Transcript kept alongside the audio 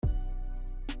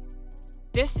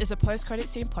This is a post-credit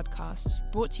scene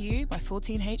podcast brought to you by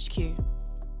 14HQ.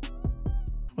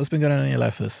 What's been going on in your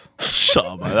life, Liz? Shut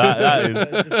up, man.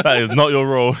 That is not your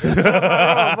role. It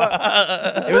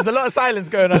was a lot of silence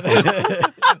going on.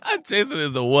 Jason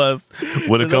is the worst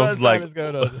when it comes to like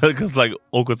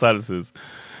awkward silences.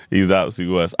 He's the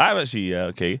absolute worst. I'm actually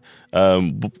okay.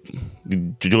 Do you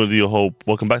want to do your whole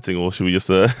welcome back thing, or should we just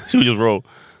roll?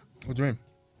 What do you mean?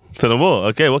 Say no more.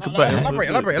 Okay, welcome back.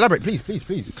 Elaborate, please.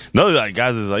 No, like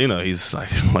guys is like, he's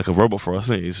like a robot for us.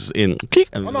 Isn't he? He's just in.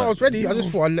 And I was ready. I just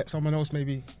thought I'd let someone else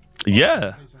maybe.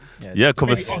 Yeah.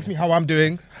 Ask me how I'm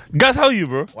doing. Guys, how are you,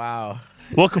 bro? Wow.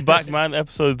 Welcome back, man.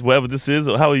 Episode whatever this is.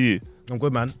 How are you? I'm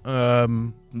good, man.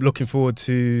 Looking forward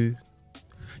to.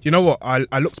 You know what?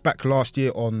 I looked back last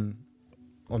year on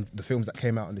the films that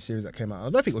came out and the series that came out. I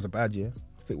don't think it was a bad year.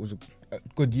 I think it was a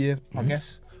good year, I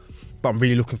guess. But I'm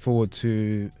really looking forward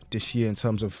to this year in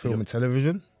terms of film and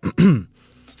television.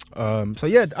 So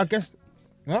yeah, I guess.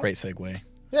 Huh? Great segue.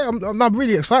 Yeah, I'm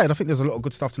really excited. I think there's a lot of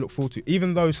good stuff to look forward to.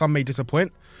 Even though some may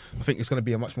disappoint, I think it's going to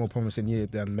be a much more promising year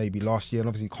than maybe last year. And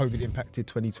obviously, COVID impacted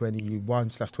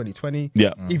 2021/2020.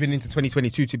 Yeah. Even into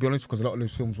 2022, to be honest, because a lot of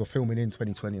those films were filming in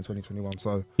 2020 and 2021.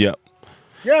 So yeah,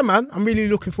 man, I'm really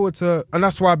looking forward to, and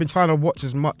that's why I've been trying to watch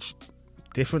as much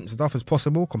different stuff as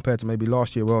possible compared to maybe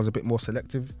last year where I was a bit more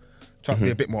selective. Trying to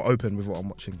be a bit more open with what I'm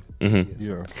watching.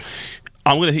 Yeah.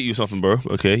 I'm going to hit you with something, bro.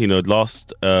 Okay.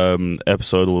 Last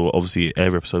episode, or obviously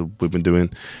every episode we've been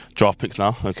doing draft picks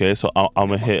now. Okay. So I'm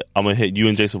going to hit you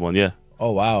and Jason one. Yeah.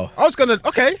 Oh, wow. I was going to,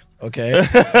 okay. What are you going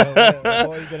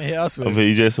to hit us with? I'm going to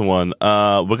hit you Jason one.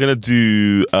 We're going to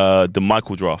do the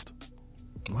Michael draft.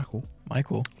 Michael.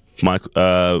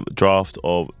 Draft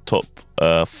of top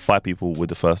 5 people with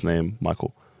the first name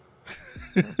Michael.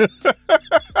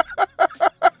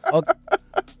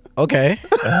 Okay.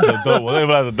 That's a dope one.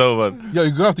 Yeah,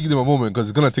 you're gonna have to give them a moment because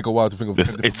it's gonna take a while to think of.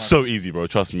 It's so easy, bro.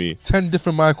 Trust me. 10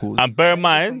 different Michaels. And bear in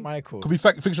mind, Michael could be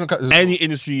fictional characters. Any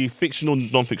industry, fictional,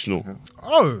 non-fictional. Yeah.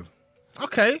 Oh,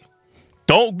 okay.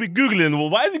 Don't be googling. Well,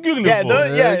 why is he googling? Yeah, for?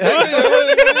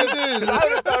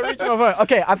 I'm reaching my phone.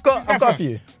 Okay, I've got a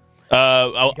few.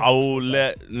 I'll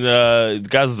let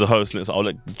guys as a host. So I'll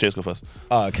let James go first.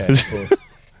 Oh, okay. Cool.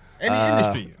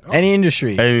 Any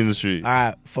industry. Any industry. All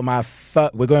right. For my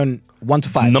first, we're going 1 to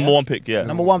 5. Number one pick. Yeah.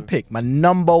 Number one pick. My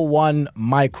number one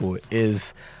Michael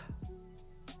is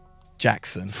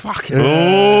Jackson. Fucking.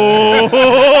 Oh.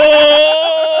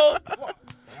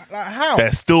 Like how?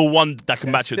 There's still one that can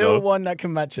match it though. Still one that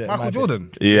can match it. Michael Jordan.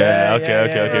 Yeah.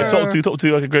 Okay. Top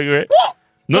two. Okay, great. What?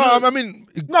 No, I mean,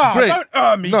 great.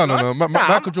 Don't me. No.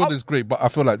 Michael Jordan is great, but I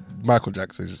feel like Michael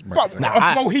Jackson is just Michael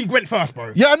Jackson. He went first,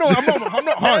 bro. Yeah, I know. I'm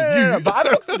not hard. But I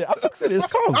fucks with it. It's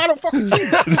calm. I don't fucking do.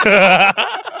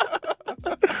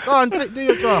 Go on, do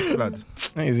your draft, lad.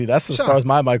 Easy. That's as far as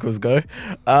my Michaels go.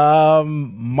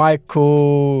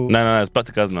 Michael. No. It's back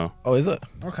to guys now. Oh, is it?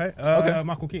 Okay.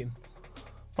 Michael Keaton.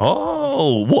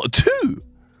 Oh, what 2?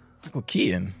 Michael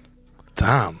Keaton.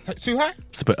 Damn. Too high?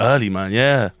 It's a bit early, man.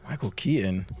 Yeah. Michael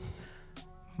Keaton.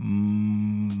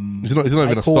 He's not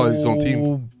even a star in his own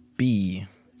team. B.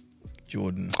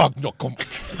 Jordan. Oh, no, come.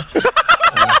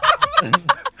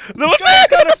 No, what the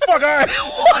fuck?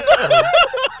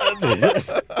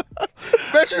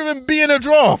 Man should even be in a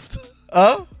draft.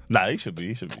 Nah, he should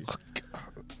be.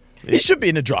 He should be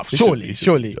in the draft. He Surely.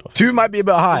 should be. 2 might be a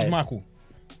bit high. Michael.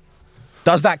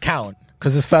 Does that count?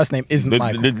 Because his first name isn't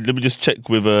Michael. Let me just check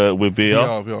with VR.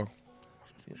 VR.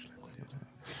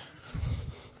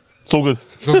 It's all good.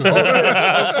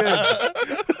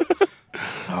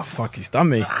 Oh, fuck, he's done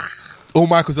me. All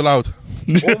Michaels allowed.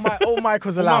 All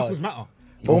Michaels allowed.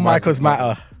 All Michaels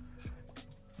matter.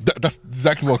 That's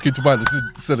exactly what came to mind.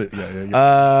 Said it.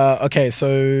 Yeah. Okay, so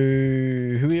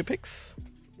who are your picks?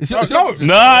 No.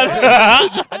 I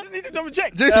just need to double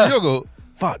check. Jason, your go.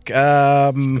 Fuck. I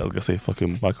was gonna say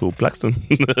fucking Michael Blackston.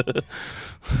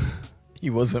 He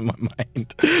was in my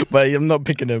mind, but I'm not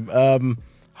picking him.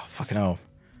 Fucking hell.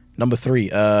 Number 3.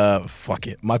 Fuck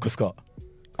it. Michael Scott.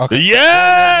 Okay.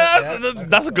 Yeah,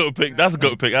 that's a goat pick. Brought it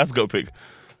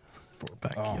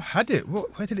back. Had it?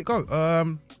 Where did it go?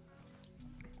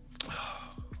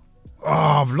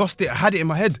 I've lost it. I had it in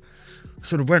my head.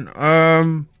 Should have went.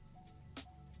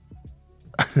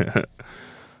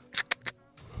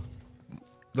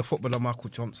 The footballer Michael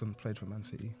Johnson played for Man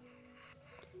City.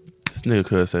 This nigga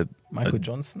could have said Michael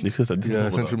Johnson. He could have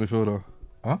said central midfielder.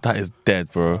 Huh? That is dead,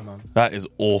 bro. That is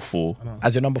awful.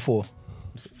 As your number 4.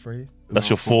 3. That's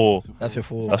your 4. That's your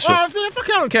 4. That's your. Fuck,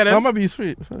 I don't care then. That might be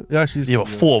 3. Yeah, she's. Yeah, but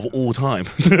 4 of all time.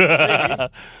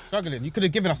 Struggling. You could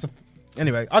have given us a.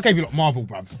 Anyway, I gave you like Marvel,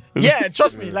 bruv. Yeah,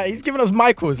 trust me. Like he's giving us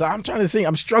Michaels. Like, I'm trying to think.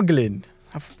 I'm struggling.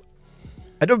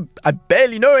 I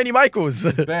barely know any Michaels.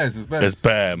 Bears. It's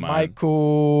Bear, man.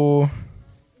 Michael.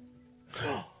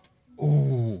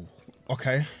 Ooh.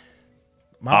 Okay.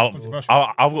 I've Mine's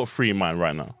controversial. got 3 in mind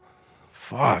right now.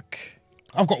 Fuck.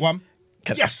 I've got one.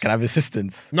 Can, Yes. Can I have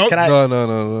assistance? No. Can I?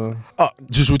 No. Oh,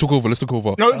 Just we took over. Let's take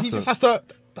over. No, he just has to.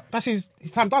 That's his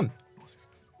time done.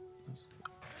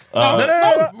 No.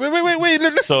 Wait.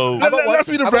 Let's So, let's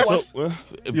be the I got refs. one.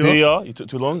 VAR, you took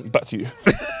too long. Back to you.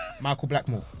 Michael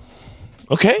Blackmore.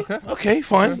 Okay,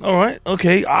 fine. All right.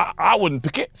 Okay, I wouldn't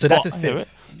pick it. So that's but his I hear 5th. it.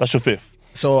 That's your 5th.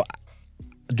 so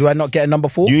do I not get a number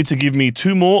 4? You need to give me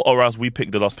 2 more, or else we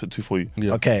pick the last 2 for you.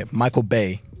 Yeah. Okay, Michael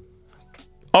Bay.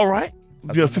 All right.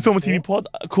 Yeah, film and TV pod.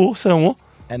 Cool. Say no more.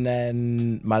 And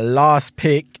then my last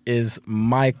pick is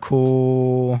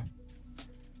Michael.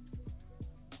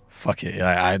 Fuck it.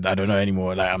 I don't know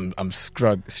anymore. Like I'm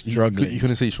struggling. You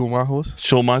couldn't say Shawn Michaels?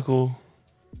 Shawn Michael.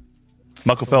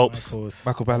 Michael Phelps.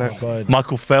 Michael Oh my Ballet? god.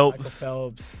 Michael Phelps.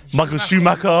 Michael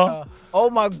Schumacher. Oh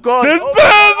my god. There's oh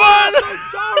Bear, man. That's so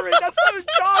jarring. That's so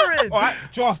jarring. All right,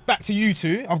 draft back to you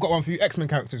two. I've got one for you. X-Men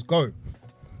characters. Go.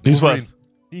 Who's Wolverine. first?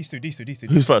 These two.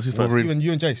 Who's first? Wolverine.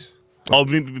 You and Jace. Oh,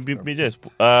 me, Jess.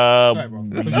 Sorry, bro.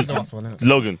 Because you're the last one, innit?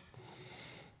 Logan.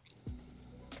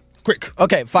 Quick.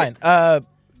 Okay, fine.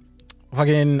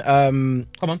 Fucking Come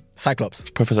on. Cyclops.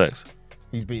 Professor X.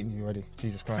 He's beaten you already.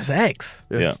 Jesus Christ. Professor X.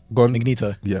 Yeah. Go on.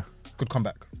 Magneto. Yeah. Good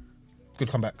comeback.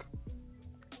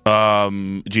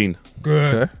 Gene.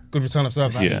 Good. Okay. Good return of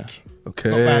service. Yeah. Not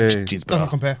Okay. bad. Gene's Doesn't better.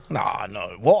 compare. Nah,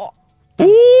 no. What?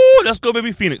 Ooh, let's go,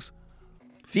 baby. Phoenix.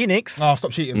 Phoenix? Oh,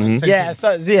 stop cheating, man. Same Yeah,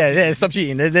 thing. stop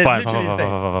cheating. They're Fine. literally the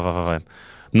same.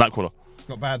 Nightcrawler.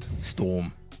 Not bad.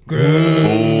 Storm. Good.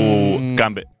 Ooh,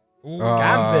 Gambit. Ooh.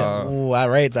 Gambit. Oh, I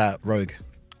rate that. Rogue.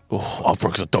 Oh,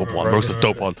 Rogue's a dope one. Rogue's a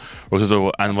dope one.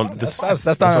 And one. That's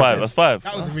That's 5. That's 5.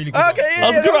 That was a really good Okay,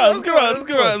 one. yeah, That's good.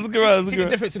 That's good. See the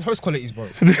difference in host qualities, bro.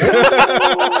 Bro,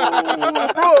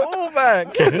 all back.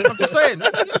 I'm just saying.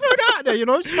 Just throw that out there, you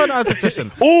know? Just throw that as a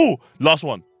suggestion. Ooh, last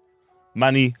one.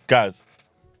 Manny Gaz.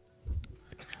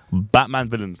 Batman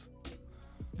villains.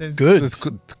 There's Good. Let's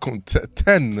go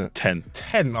 10. 10.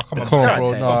 10. Oh, come on. Come on, 10.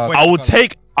 bro. Nah. Wait, I will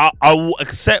take. I will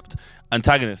accept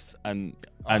antagonists and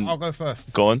I'll go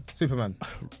first. go on. Superman.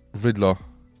 Riddler.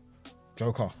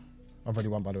 Joker. I've already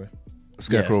won, by the way.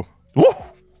 Scarecrow. Woo.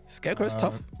 Scarecrow's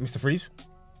tough. Mr. Freeze.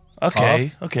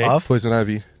 Okay. Half. Poison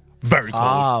Ivy. Very cool.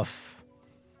 Half.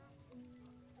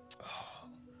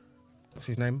 What's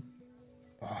his name?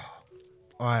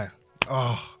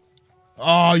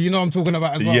 Oh, you know what I'm talking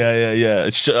about as well. Yeah.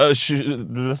 Let's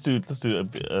do a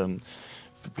bit.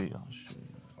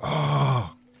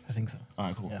 I think so. All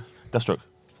right, cool. Yeah. Deathstroke.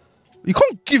 You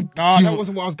can't give. That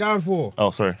wasn't what I was going for.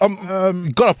 Oh, sorry.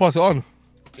 You gotta pass it on.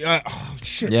 Yeah. Oh,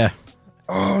 shit. Yeah.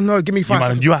 Oh, no. Give me 5.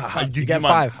 Man, you get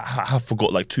man, 5. I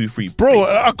forgot like 2, 3. Bro,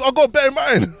 I got better in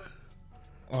mind.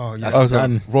 Oh, yeah. That's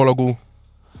done. Roller Ghoul.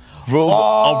 Ra's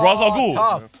al Ghul.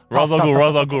 Tough. Ra's al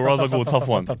Ghul, tough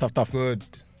one. Tough. Good.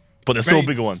 But there's still a Bane.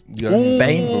 bigger one. Yeah.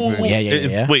 Bane.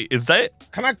 Yeah. Wait, is that it?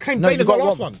 Can I claim No, Bane you as my got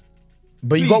last one. one?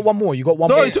 But you got one more. You got one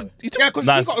No, more. he took. Yeah, because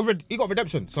Nice. he got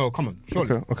redemption. So come on,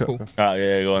 surely. Okay. Cool.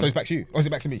 Yeah, go So on. it's back to you. Or is it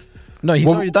back to me? No, he's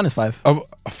Well- already done his 5. I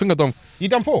think I've done. You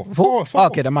done 4? 4? Four.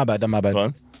 Okay, then my bad. Go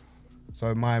on.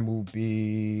 So mine will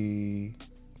be.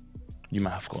 You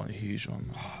might have got a huge one.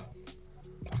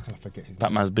 How can I forget his name?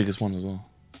 Batman's biggest one as well.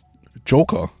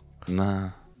 Joker.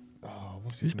 Nah. Oh,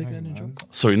 what's his name? Man?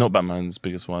 Sorry, not Batman's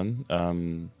biggest one.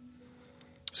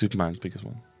 Superman's biggest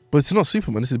one. But it's not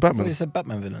Superman. This is I thought Batman. you said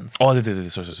Batman villains. Oh, they did.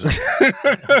 Sorry. What's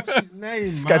his name?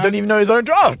 This guy don't even know his own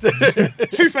draft.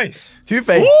 Two-Face.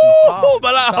 Two-Face. Ooh,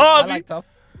 but like Tough. I Harvey. like tough.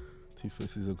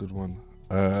 Two-Face is a good one.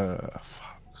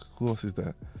 Fuck. Who else is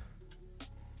there?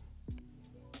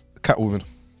 Catwoman.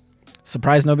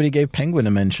 Surprised nobody gave Penguin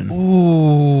a mention.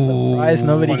 Ooh. Surprised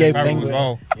nobody Colin gave Farrell as Penguin.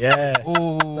 well. Yeah.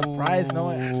 Ooh. Surprised no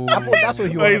one. I thought that's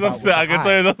what he was. Oh, he's upset. I can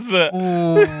tell he's upset.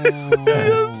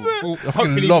 Well,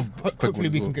 hopefully, love hopefully Penguin we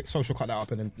as can well. get social cut that up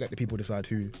and then let the people decide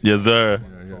who. Yes, sir.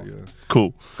 Yeah.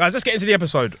 Cool. Guys, let's get into the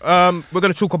episode. We're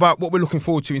going to talk about what we're looking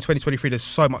forward to in 2023. There's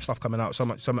so much stuff coming out, so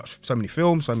many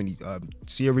films, so many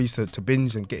series to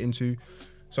binge and get into.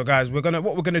 So, guys, what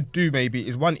we're gonna do maybe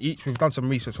is one each. We've done some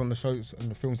research on the shows and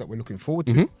the films that we're looking forward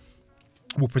to.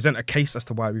 We'll present a case as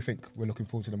to why we think we're looking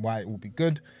forward to them, why it will be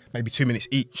good. Maybe 2 minutes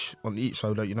each on each,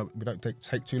 so that we don't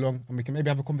take too long, and we can maybe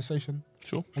have a conversation.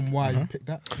 Sure. On why you picked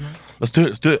that. You know? Let's do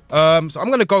it. So I'm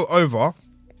gonna go over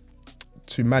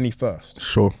to Manny first.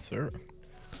 Sure. Sir.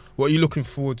 What are you looking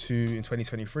forward to in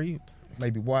 2023?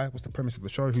 Maybe why? What's the premise of the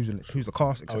show? Who's the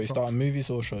cast? Are we etc. starting movies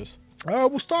or shows?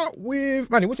 We'll start with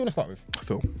Manny. What do you want to start with?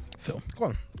 Film. Go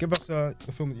on, give us the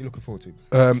film that you're looking forward to.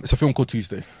 It's a film called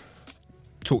Tuesday.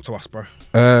 Talk to us, bro.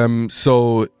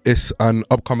 So it's an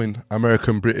upcoming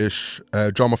American-British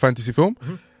drama fantasy film.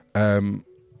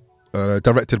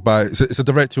 Directed by it's a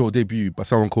directorial debut by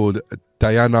someone called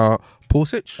Diana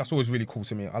Porsic. That's always really cool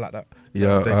to me. I like that.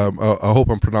 Yeah, I hope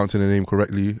I'm pronouncing the name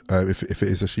correctly. If it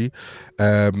is a she,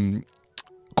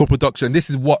 co-production. This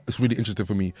is what is really interesting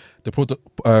for me. The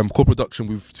co-production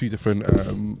with two different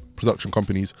production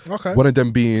companies. Okay. One of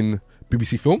them being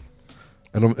BBC Film,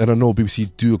 and I know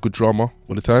BBC do a good drama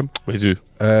all the time. They do.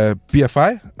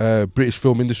 BFI, British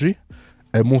Film Industry,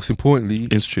 and most importantly,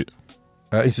 Institute,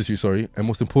 and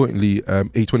most importantly,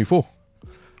 A24.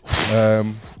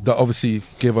 That obviously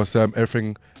gave us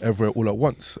Everything Everywhere All at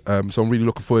Once. So I'm really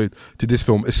looking forward to this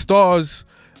film. It stars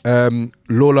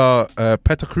Lola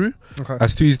Petacrew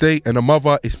as Tuesday, and the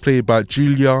mother is played by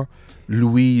Julia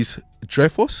Louise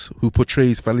Dreyfus, who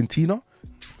portrays Valentina,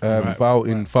 Val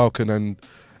in Falcon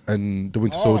and The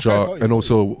Winter Soldier, and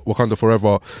also Wakanda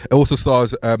Forever. It also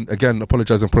stars, again,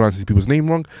 apologise, I'm pronouncing people's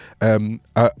name wrong,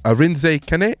 Arinze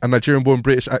Kene, a Nigerian-born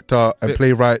British actor and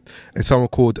playwright, and someone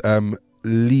called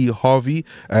Lee Harvey,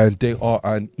 and they are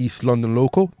an East London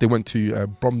local. They went to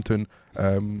Brompton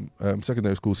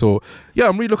secondary school. So yeah,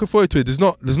 I'm really looking forward to it. There's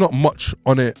not much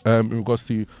on it in regards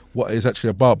to what it's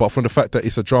actually about, but from the fact that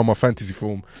it's a drama fantasy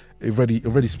film, it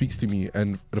already speaks to me,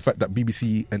 and the fact that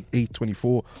BBC and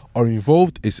A24 are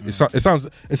involved, it sounds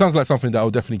like something that I'll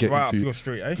definitely get right into. Up your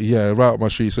street, eh? Yeah, right up my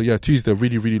street. So yeah, Tuesday,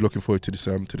 really looking forward to this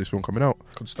film coming out.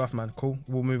 Good stuff, man. Cool.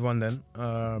 We'll move on then,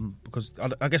 because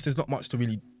I guess there's not much to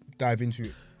really dive into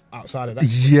outside of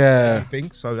that thing.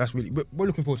 So that's really, we're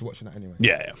looking forward to watching that anyway.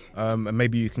 Yeah. And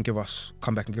maybe you can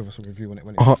come back and give us a review on it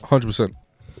when it's 100%.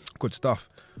 Good stuff.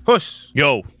 Hush.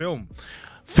 Yo.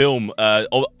 Film. I'm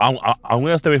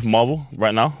gonna stay away from Marvel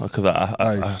right now because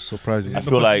I surprising. I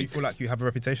feel like you have a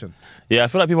reputation. Yeah, I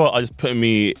feel like people are just putting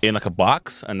me in like a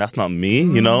box, and that's not me,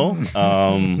 you know.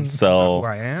 So Who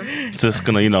I am. just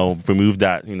gonna remove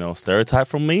that stereotype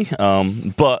from me.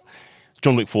 But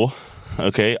John Wick 4.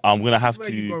 Okay, I'm gonna have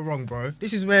to. You go wrong, bro.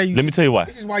 This is where you. Let me tell you why.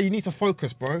 This is why you need to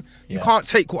focus, bro. You Yeah. can't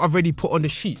take what I've already put on the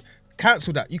sheet.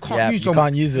 Cancel that. You can't use. You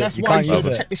can't use it. That's You why can't you use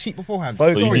should it. check the sheet beforehand.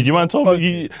 Focus. So you mind told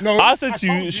me? No, I said I to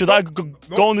told you, you, should no, I no.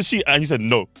 go on the sheet? And you said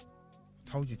no.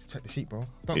 Told you to check the sheet, bro.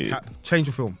 Don't Yeah. cap. Change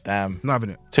your film. Damn. Not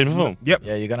having it. Change the film. Yep.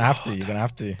 Yeah, you're gonna have to. You're gonna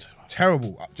have to.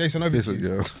 Terrible. Jason, over to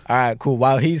you. Yeah. All right, cool.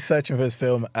 While he's searching for his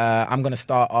film, I'm gonna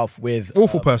start off with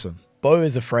Awful person. Beau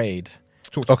is Afraid.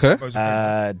 Talk to Okay. me.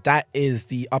 That is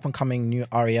the up and coming new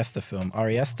Ari Aster film.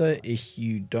 Ari Aster, if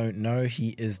you don't know,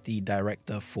 he is the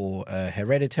director for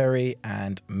Hereditary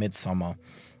and Midsommar.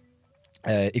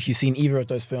 If you've seen either of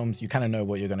those films, you kind of know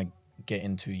what you're going to get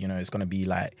into. It's going to be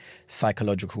like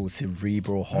psychological,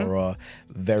 cerebral horror,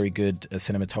 very good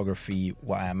cinematography,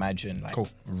 what I imagine, like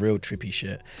real trippy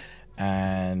shit.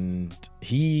 And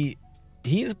he's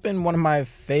been one of my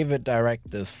favorite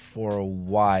directors for a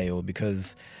while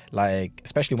because, like,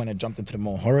 especially when I jumped into the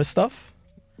more horror stuff,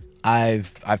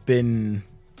 I've been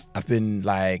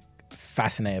like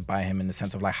fascinated by him in the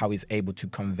sense of like how he's able to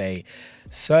convey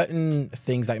certain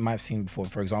things that you might have seen before.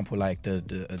 For example, like a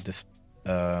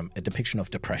depiction of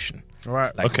depression. All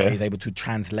right. Like he's able to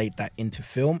translate that into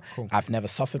film. Cool. I've never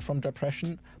suffered from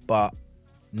depression, but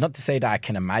not to say that I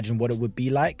can imagine what it would be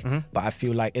like, but I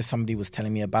feel like if somebody was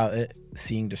telling me about it,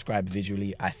 seeing described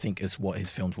visually, I think is what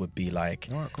his films would be like.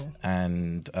 All right, cool.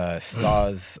 And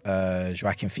stars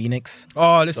Joaquin Phoenix.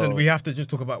 Oh, listen, So- we have to just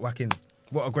talk about Joaquin.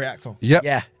 What a great actor. Yep.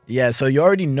 Yeah. So you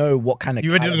already know what kind of You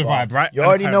already know the caliber- vibe, right? You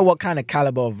already know what kind of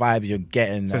caliber of vibes you're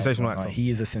getting. Sensational Like, actor. He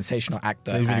is a sensational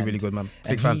actor. He's really, and- really good, man. and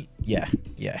Big fan.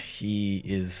 He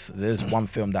is. There's one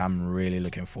film that I'm really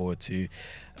looking forward to.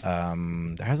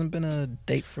 There hasn't been a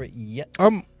date for it yet.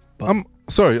 I'm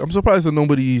sorry. I'm surprised that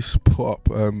nobody's put up.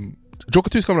 Joker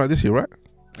 2 is coming out this year, right?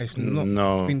 It's not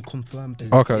No. been confirmed.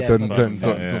 Okay, Yeah, then it's not don't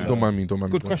confirmed. don't mind me. Don't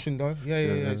mind me. Good question, though. Yeah.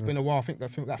 It's been a while. I think that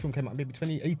film came out maybe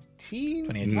 2018.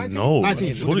 2018. No,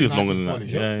 19. surely it's longer than 19, that.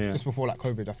 surely, Yeah. Just before like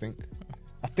COVID, I think.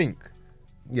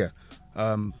 Yeah.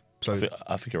 So.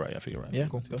 I think you're right. Yeah.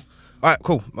 Cool. All right,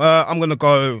 cool. I'm gonna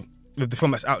go with the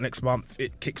film that's out next month.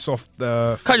 It kicks off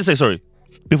the. Can I just say sorry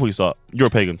before you start? You're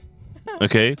a pagan.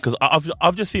 Okay, because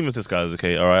I've just seen this, guys.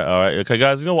 Okay, all right. Okay,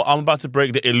 guys, you know what? I'm about to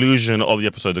break the illusion of the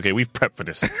episode. Okay, we've prepped for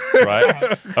this,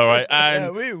 right? All right, and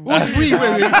all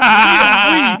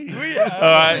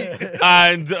right,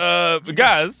 and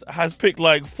Gaz has picked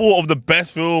like 4 of the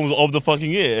best films of the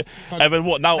fucking year, and then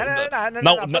what? Now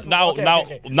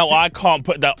I can't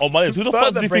put that on my list. Who the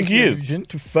fuck does he think he is?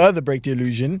 To further break the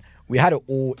illusion, We had it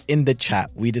all in the chat.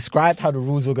 We described how the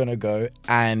rules were gonna go,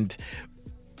 and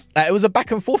it was a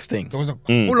back and forth thing. There was a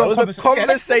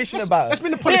conversation about it. Let's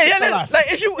bring the politics to life. Like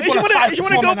if you want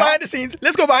to go behind the scenes,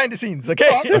 let's go behind the scenes,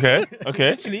 okay?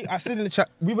 Okay. Actually, I said in the chat,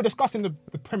 we were discussing the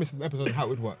premise of the episode and how it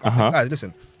would work. I said, guys,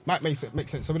 listen, might make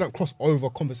sense so we don't cross over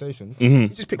conversations. We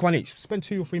just pick one each. Spend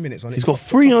 2 or 3 minutes on it. He's got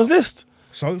 3 on his list.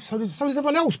 So does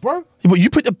everyone else, bro. Yeah, but you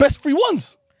picked the best 3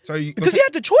 ones. Because he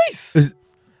had the choice.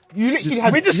 You literally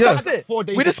had. We discussed it. 4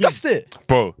 days. We discussed it.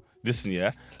 Bro, listen,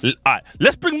 yeah. Alright,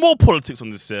 let's bring more politics on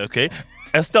this, okay?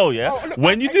 Estelle, yeah. Oh, look,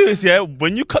 when you do this, yeah.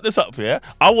 When you cut this up, yeah.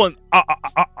 I want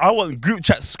group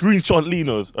chat screenshot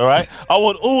Linos, all right. I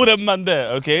want all them man there,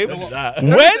 okay.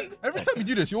 Every time you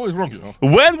do this, you're always wrong. You know?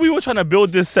 When we were trying to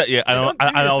build this set, yeah, and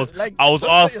I was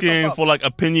asking for like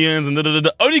opinions and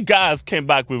the only guys came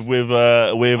back with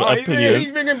opinions.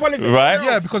 He's bringing politics, right?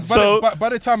 Yeah, because by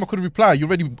the time I could reply, you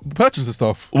already purchased the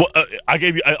stuff. What, I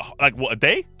gave you a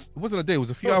day? It wasn't a day. It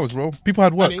was a few hours, bro. People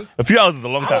had work. A few hours is a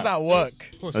long time. I was at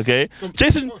work. Okay,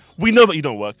 Jason, we know that you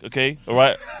don't work. Okay, all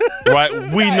right, right.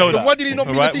 We know that. Why did he not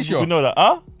meet Letitia? We know that.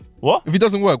 Huh? What? If he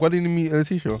doesn't work, why didn't he meet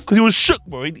Letitia? Because he was shook,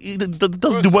 bro. He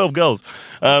doesn't do well with girls.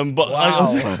 But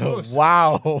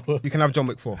Wow. You can have John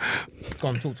Wick 4. Go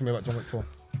on, talk to me about John Wick 4.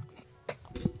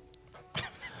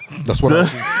 That's what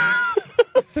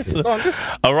Go on.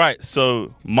 All right,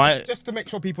 so Just to make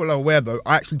sure people are aware, though,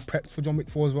 I actually prepped for John Wick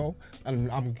 4 as well,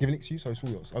 and I'm giving it to you, so it's all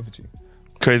yours. Over to you.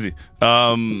 crazy.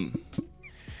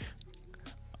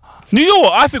 You know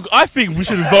what? I think we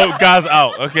should vote guys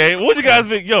out. Okay, what do you guys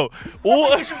think? Yo,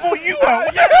 We should vote you out.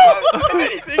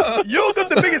 Anything. You got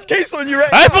the biggest case on you right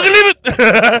I ain't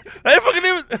fucking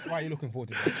leave it. Why are you looking forward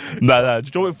to that? Nah.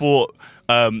 John Wick 4.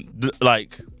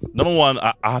 Like number one,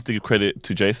 I have to give credit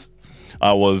to Jace.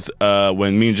 I was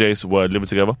when me and Jace were living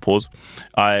together. Pause.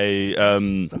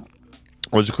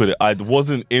 What do you call it? I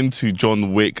wasn't into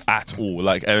John Wick at all.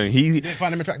 Like, and You didn't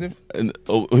find him attractive?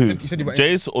 Who? You said you were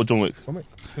Jace or John Wick? John Wick?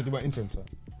 You said you were into him, sir.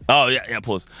 Oh yeah.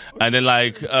 Pause. And then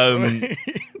like,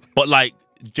 but like,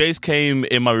 Jace came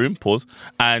in my room. Pause.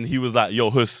 And he was like,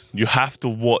 "Yo, Hus, you have to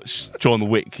watch John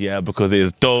Wick, yeah, because it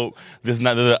is dope. This and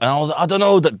that." And I was like, I don't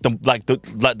know,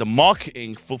 the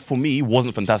marketing for me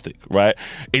wasn't fantastic, right?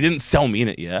 It didn't sell me in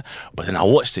it, yeah. But then I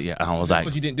watched it, yeah, and I was like,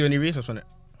 Because you didn't do any research on it.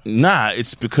 nah,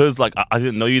 it's because like I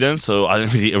didn't know you then, so I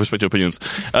didn't really respect your opinions.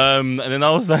 And then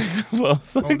I was like, Well,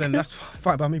 then that's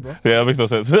fine by me, bro. yeah, it makes no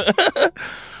sense.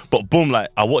 But boom, like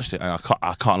I watched it and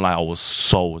I can't lie, I was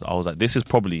sold. I was like, this is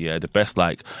probably the best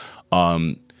like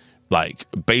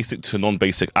basic to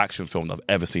non-basic action film that I've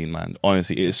ever seen, man.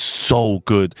 Honestly, it is so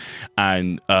good.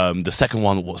 And the second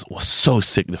one was so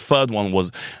sick. The third one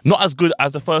was not as good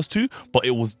as the first two, but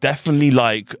it was definitely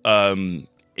like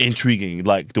intriguing,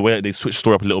 like the way that they switched the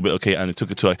story up a little bit, okay, and they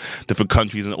took it to like different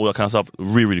countries and all that kind of stuff.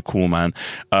 Really cool, man.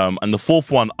 And the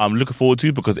fourth one I'm looking forward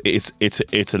to because it's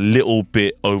a little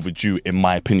bit overdue in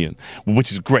my opinion,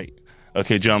 which is great.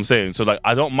 Okay, do you know what I'm saying? So like,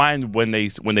 I don't mind when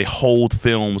they hold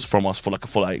films from us for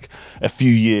like a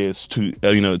few years to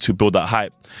to build that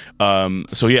hype.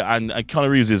 So yeah, and Keanu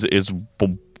Reeves is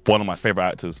one of my favorite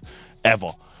actors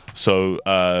ever. So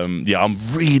yeah, I'm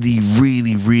really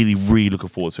looking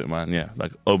forward to it, man. Yeah,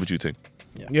 like overdue thing.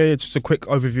 Yeah, just a quick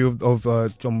overview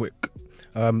of John Wick.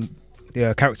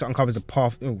 Character uncovers a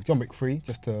path. John Wick 3,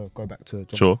 just to go back to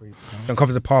John Wick 3. He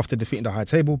uncovers a path to defeating the High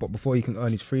Table, but before he can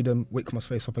earn his freedom, Wick must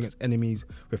face off against enemies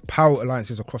with power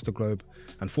alliances across the globe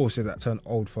and forces that turn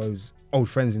old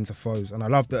friends into foes. And I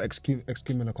love the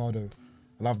excommunicado.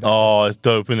 I love that. Oh, it's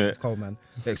dope, isn't it? It's cold, man.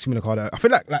 The excommunicado. I feel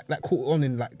like caught on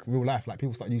in like real life. Like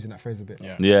people start using that phrase a bit.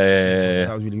 Yeah.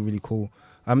 That was really cool.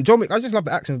 John Wick. I just love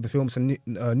the action of the film. It's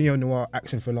a neo-noir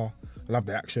action thriller. I love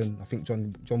the action. I think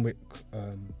John Wick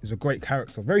is a great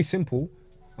character. Very simple.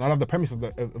 And I love the premise of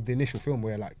the initial film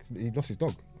where like he lost his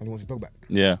dog and he wants his dog back.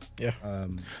 Yeah.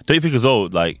 Um, Don't you think as well,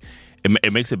 like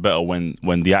it makes it better when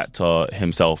the actor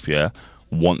himself,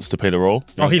 wants to play the role.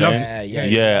 Oh, he loves it.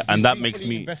 Yeah, and that makes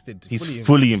me invested. He's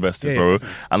fully invested, bro.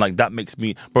 And like that makes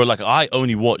me, bro. Like I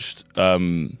only watched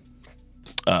Dumb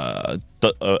and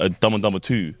Dumber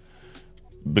 2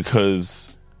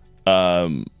 because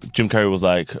Jim Carrey was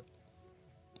like,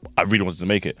 I really wanted to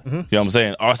make it. You know what I'm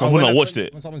saying? Or else I wouldn't have watched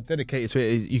it. When someone's dedicated to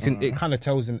it, you can. It kind of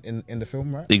tells in the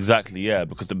film, right? Exactly, yeah,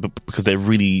 because they're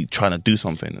really trying to do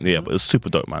something. Yeah, but it's super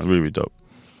dope, man. Really dope.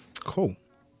 Cool.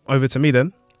 Over to me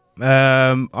then.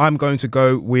 I'm going to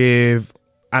go with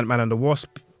Ant-Man and the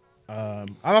Wasp.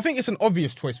 And I think it's an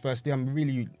obvious choice. Firstly, I'm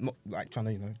really not like trying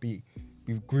to be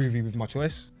groovy with my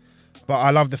choice, but I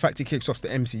love the fact it kicks off the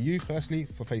MCU. Firstly,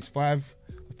 for Phase 5,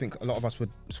 I think a lot of us were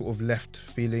sort of left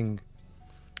feeling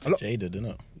jaded,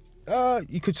 innit?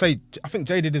 You could say, I think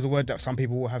jaded is a word that some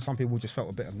people will have. Some people just felt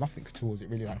a bit of nothing towards it.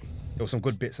 Really, like there were some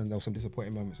good bits and there were some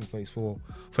disappointing moments in Phase 4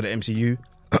 for the MCU.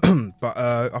 But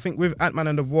I think with Ant-Man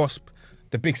and the Wasp,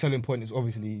 the big selling point is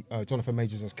obviously Jonathan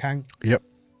Majors as Kang. Yep.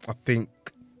 I think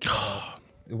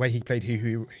the way he played He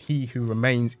Who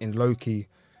Remains in Loki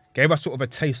gave us sort of a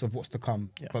taste of what's to come,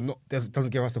 but doesn't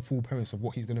give us the full premise of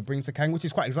what he's going to bring to Kang, which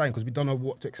is quite exciting because we don't know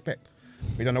what to expect.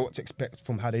 We don't know what to expect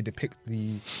from how they depict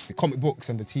the comic books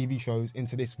and the TV shows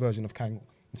into this version of Kang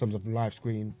in terms of live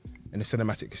screen and the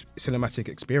cinematic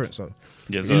experience. So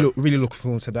really looking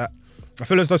forward to that. I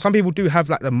feel as though some people do have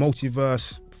like the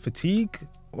multiverse fatigue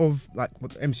of like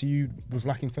what the MCU was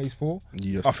like in Phase 4.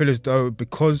 Yes. I feel as though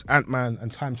because Ant-Man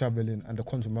and time traveling and the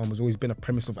quantum realm has always been a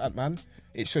premise of Ant-Man,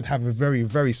 it should have a very,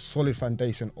 very solid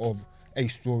foundation of a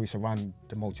story surrounding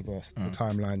the multiverse, the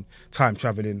timeline, time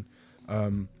traveling.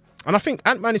 And I think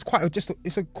Ant-Man is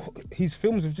his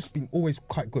films have just been always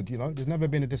quite good, you know? There's never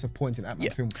been a disappointing Ant-Man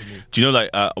film for me. Do you know, like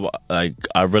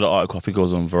I read an article, I think it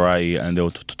was on Variety, and they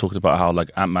were talking about how like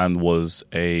Ant-Man was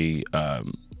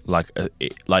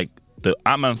the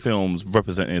Ant-Man films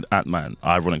represented Ant-Man,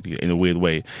 ironically, in a weird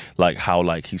way. Like how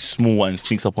like he's small and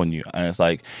sneaks up on you. And it's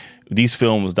like these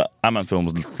films, the Ant-Man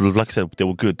films, like I said, they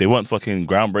were good. They weren't fucking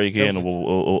groundbreaking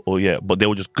or but they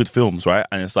were just good films, right?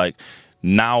 And it's like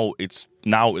now it's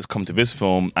come to this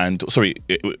film, and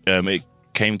it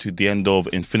came to the end of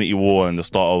Infinity War and the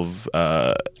start of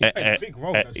big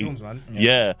role in those films, man.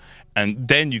 Yeah. And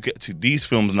then you get to these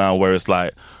films now where it's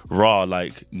like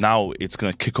like now it's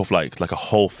gonna kick off like a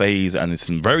whole phase, and it's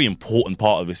a very important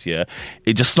part of this year.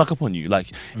 It just snuck up on you,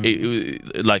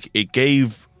 it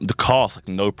gave the cast like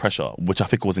no pressure, which I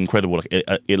think was incredible. Like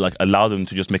it like allowed them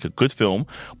to just make a good film,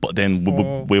 but then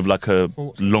with like a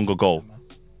longer goal.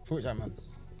 For which Ant-Man?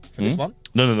 For this one?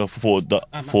 No. For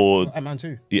Ant-Man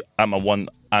 2. Yeah, Ant-Man 1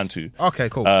 and 2. Okay,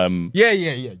 cool. Yeah. I'm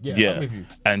with you.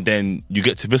 And then you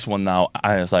get to this one now,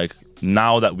 and it's like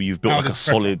now that we've built like a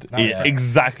solid.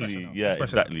 Exactly. Yeah,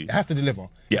 exactly. It has to deliver.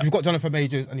 Yeah. If you've got Jonathan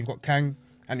Majors and you've got Kang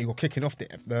and you're kicking off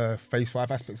the Phase 5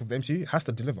 aspects of the MCU, it has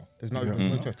to deliver. There's no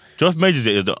choice. Jonathan Majors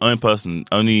is the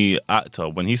only actor.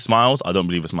 When he smiles, I don't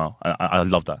believe a smile. I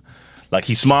love that. Like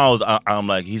he smiles, I'm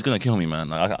like, he's gonna kill me, man.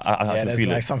 Like, I can feel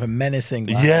like it. Something menacing.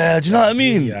 Yeah, do you know what I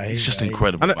mean? It's just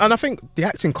incredible. And I think the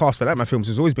acting cast for Ant-Man films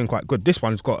has always been quite good. This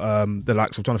one's got the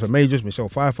likes of Jonathan Majors, Michelle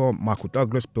Pfeiffer, Michael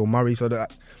Douglas, Bill Murray. So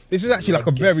this is actually like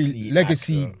a very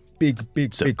legacy, big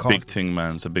cast. Big thing,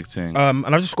 man. It's a big thing.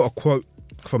 And I just got a quote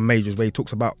from Majors where he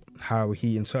talks about how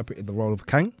he interpreted the role of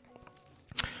Kang.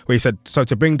 Where he said, so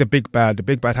to bring the big bad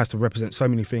has to represent so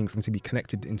many things and to be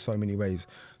connected in so many ways.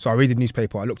 So I read the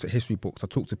newspaper, I looked at history books, I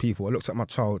talked to people, I looked at my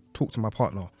child, talked to my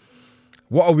partner.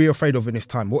 What are we afraid of in this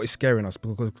time? What is scaring us?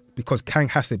 Because Kang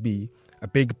has to be a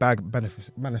big bag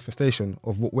manifestation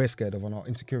of what we're scared of and our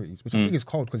insecurities, which I think is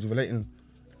cold because you're relating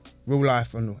real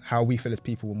life and how we feel as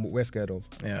people and what we're scared of,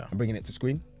 and bringing it to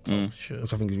screen, which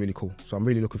I think is really cool. So I'm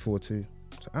really looking forward to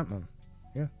Ant-Man.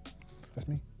 Yeah, that's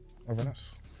me. Over and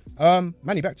out.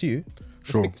 Manny, back to you.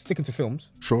 Sure. Sticking to films.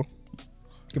 Sure.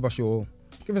 Give us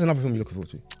another film you're looking forward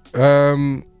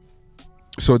to.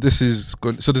 So this is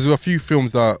good. So there's a few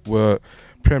films that were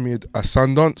premiered at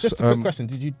Sundance. Just a quick question: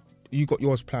 Did you got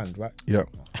yours planned, right? Yeah.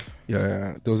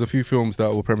 There was a few films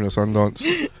that were premiered at Sundance.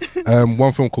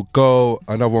 One film called Girl,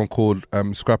 another one called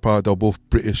Scrapper. They're both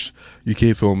British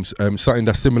UK films. Something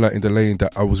that's similar in the lane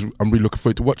that I'm really looking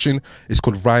forward to watching. It's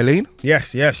called Rye Lane. Yes.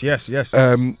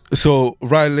 So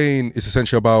Rye Lane is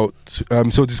essentially about.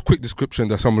 So this quick description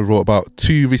that someone wrote about: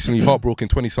 two recently heartbroken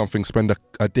 20-somethings spend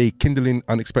a day kindling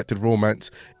unexpected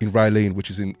romance in Rye Lane, which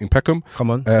is in Peckham.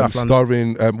 Come on,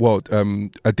 starring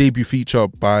a debut feature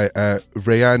by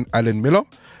Rayanne Allen Miller.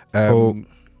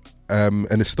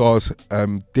 And it stars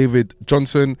David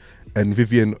Johnson and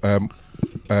Vivian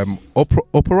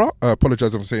Opera. I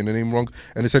apologize if I'm saying the name wrong.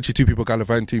 And essentially two people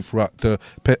gallivanting throughout the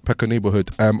Peckham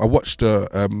neighborhood. I watched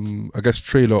the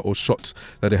trailer or shots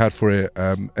that they had for it,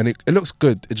 and it looks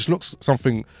good. It just looks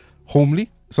something homely,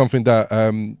 something that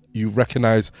you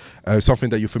recognize, something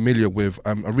that you're familiar with.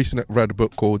 I recently read a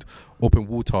book called Open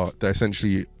Water that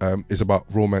essentially is about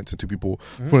romance and two people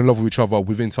falling in love with each other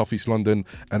within Southeast London.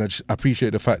 And I just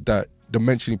appreciate the fact that they're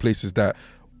mentioning places that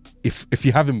if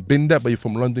you haven't been there but you're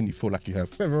from London, you feel like you have.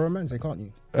 It's a bit of a romantic, aren't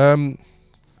you?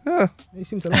 You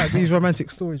seem to like these romantic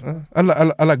stories, man. I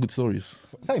like good stories.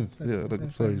 Same. Yeah, I like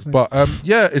good stories. But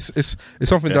it's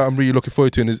something that I'm really looking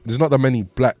forward to. And there's not that many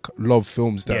black love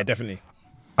films that definitely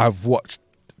I've watched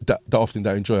that often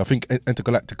that I enjoy. I think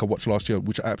Intergalactic I watched last year,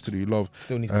 which I absolutely love.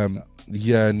 Still need to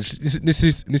and this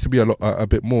needs to be a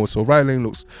bit more. So Rye Lane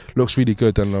looks really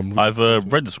good. And I've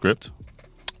read the script.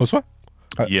 What's that?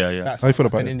 Yeah. That's How you feel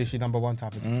about an it? industry #1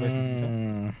 type of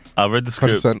situation. I read the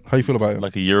script 100%. How you feel about it?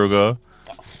 like a year ago.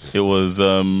 It was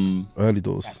Early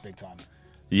doors. That's big time.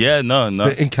 no.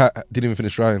 The ink hat didn't even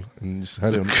finish drying and just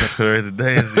had it on the chest. So is it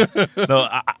daisy? No,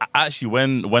 I actually,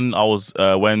 when I was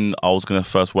gonna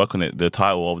first work on it, the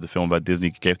title of the film that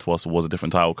Disney gave to us was a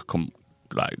different title,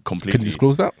 completely. Can you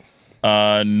disclose that?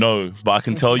 No, but I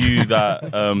can tell you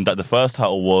that that the first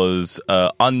title was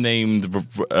unnamed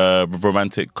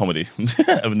romantic comedy.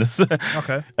 And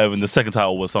the second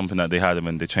title was something that they had and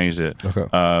then they changed it. Okay.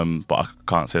 But I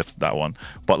can't say that one.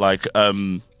 But like,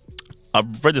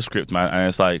 I've read the script, man, and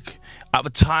it's like at the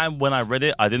time when I read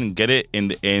it, I didn't get it in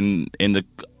the.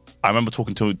 I remember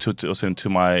talking to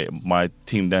my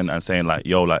team then and saying like,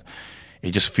 yo, like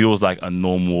it just feels like a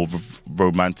normal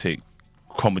romantic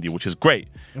comedy, which is great,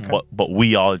 but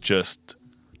we are just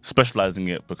specializing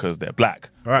it because they're black,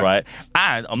 right?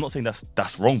 And I'm not saying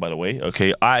that's wrong, by the way.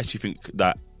 Okay, I actually think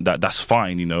that's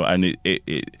fine, you know. And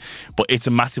but it's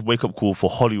a massive wake up call for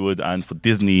Hollywood and for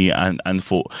Disney and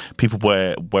for people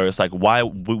where it's like, why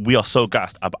we are so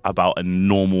gassed about a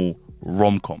normal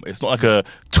rom-com. It's not like a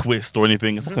twist or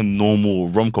anything. It's like a normal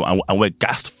rom-com, and we're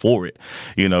gassed for it,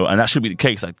 you know. And that should be the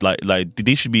case. Like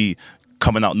these should be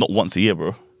coming out not once a year,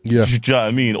 bro. Yeah. Do you know what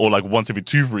I mean? Or like once every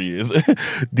 2-3 years.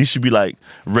 These should be like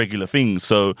regular things.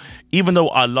 So even though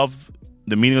I love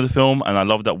the meaning of the film and I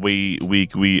love that we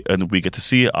get to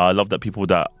see it, I love that people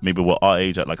that maybe were our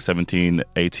age at like 17,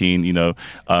 18, you know,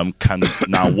 can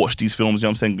now watch these films, you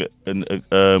know what I'm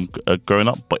saying, growing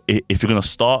up. But if you're gonna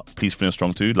start, please finish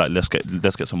strong too. Like let's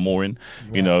get some more in,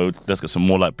 you know, let's get some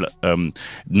more like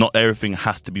not everything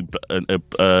has to be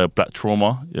black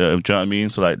trauma, do you know what I mean?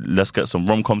 So like let's get some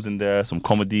rom-coms in there, some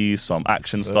comedies, some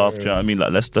action stuff, do you know what I mean?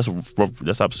 Like let's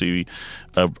absolutely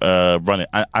run it.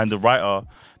 And the writer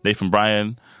Nathan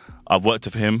Bryan, I've worked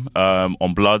with him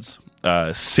on Bloods.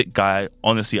 Sick guy,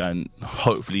 honestly, and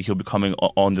hopefully he'll be coming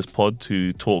on this pod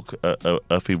to talk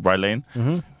through Right Lane.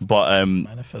 But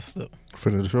Manifest it.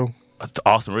 Friend of the show. I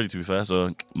asked him already, to be fair,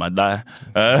 so might die.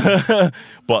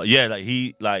 But yeah,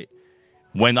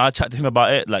 when I chatted to him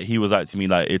about it, like he was like to me,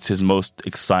 like it's his most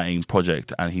exciting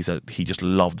project, and he said he just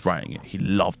loved writing it. He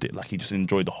loved it, like he just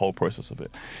enjoyed the whole process of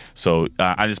it. So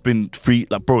and it's been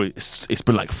it's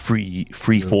been like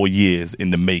 4 years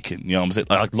in the making. You know what I'm saying?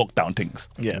 Like lockdown things.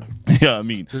 Yeah, you know what I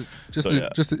mean. Just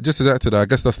to add to that, I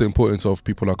guess that's the importance of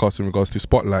people like us in regards to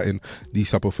spotlighting these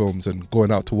type of films and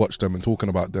going out to watch them and talking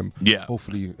about them. Yeah,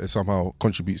 hopefully it somehow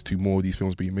contributes to more of these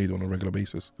films being made on a regular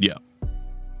basis. Yeah.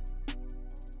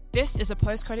 This is a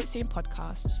post-credit scene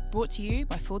podcast brought to you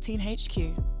by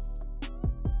 14HQ.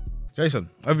 Jason,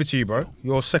 over to you, bro.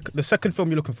 The second film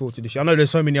you're looking forward to this year. I know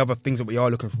there's so many other things that we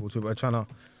are looking forward to, but we're trying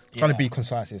to be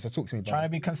concise here. So talk to me about Trying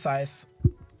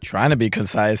to be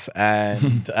concise,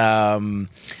 and I'm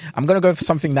gonna go for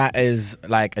something that is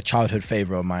like a childhood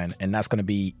favorite of mine, and that's gonna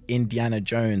be Indiana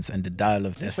Jones and the Dial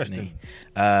of Destiny.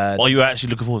 Are you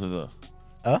actually looking forward to that?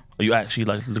 Huh? Are you actually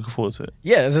like looking forward to it?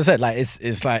 Yeah, as I said, like it's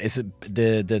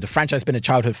the franchise has been a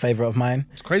childhood favorite of mine.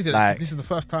 It's crazy. Like, this is the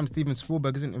first time Steven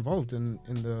Spielberg isn't involved in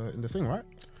the thing, right?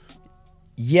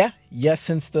 Yeah,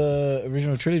 since the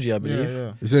original trilogy, I believe.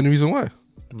 Yeah. Is there any reason why?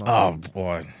 No. Oh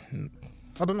boy,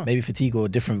 I don't know. maybe fatigue or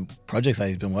different projects that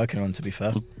he's been working on. To be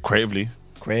fair, Creatively,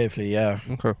 yeah.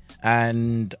 Okay.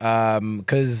 And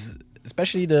because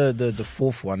especially the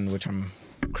fourth one, which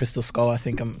Crystal Skull, I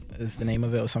think is the name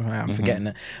of it or something like that. I'm forgetting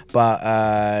it,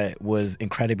 but was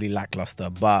incredibly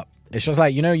lackluster. But it's just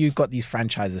like, you know, you've got these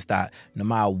franchises that no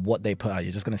matter what they put out,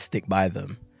 you're just gonna stick by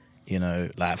them. You know,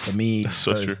 like for me, that's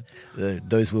so true.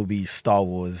 Those will be Star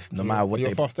Wars, no matter what you're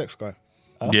they. a Fast X guy.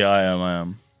 Yeah, I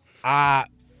am. Not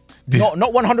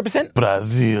 100%.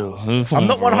 Brazil. I'm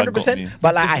not 100%,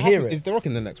 but like I hear Is it. The Rock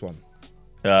in the next one?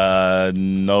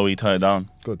 No, he turned it down.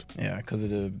 Good. Yeah, because of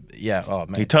the Oh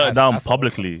man, He turned it down that's a whole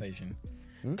publicly. conversation.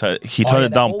 He turned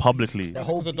it down whole- publicly. the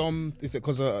whole- Because of Dom? Is it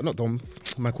because not Dom?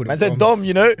 Man called him Man said Dom,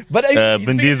 you know, but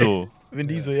Vin Diesel. Vin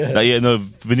Diesel, yeah.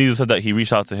 Vin Diesel said that he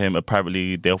reached out to him.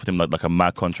 Apparently, they offered him like a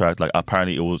mad contract. Like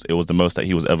apparently, it was the most that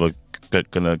he was ever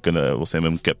gonna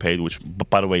get paid. Which,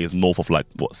 by the way, is north of like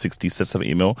what 60,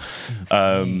 70 mil.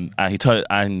 And he turned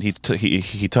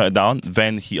it down.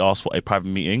 Then he asked for a private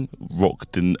meeting.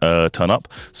 Rock didn't turn up.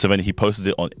 So then he posted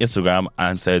it on Instagram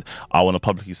and said, "I want to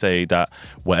publicly say that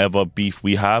whatever beef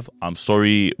we have, I'm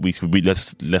sorry. Let's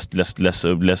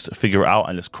figure it out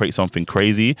and let's create something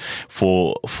crazy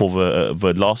for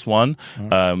the last one.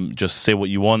 Just say what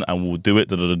you want and we'll do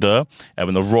it." And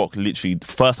then The Rock, literally,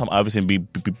 first time I've ever seen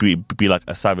be like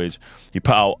a savage. He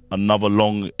put out another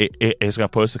long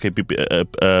Instagram post,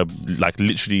 like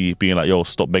literally being like, "Yo,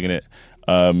 stop begging it."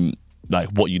 like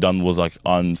what you done was like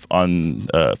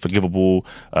unforgivable.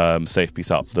 Safe,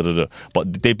 peace out. Da, da, da.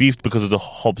 But they beefed because of the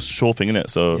Hobbs Shaw thing, innit?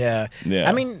 So yeah.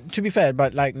 I mean, to be fair,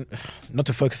 but like, not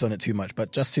to focus on it too much,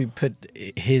 but just to put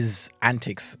his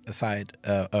antics aside,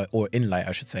 or in light,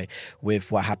 I should say,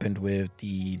 with what happened with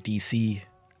the DC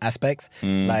aspects,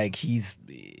 like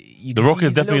The Rock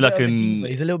is definitely like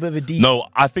he's a little bit of a diva. No,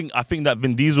 I think that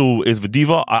Vin Diesel is the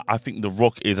diva. I think The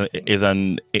Rock is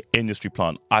an industry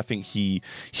plant. I think he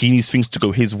needs things to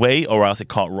go his way or else it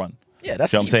can't run. Yeah,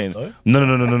 that's what I'm saying. Though.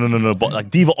 No. But like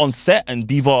diva on set and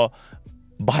diva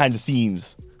behind the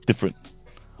scenes, different.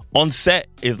 On set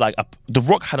is like The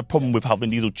Rock had a problem with how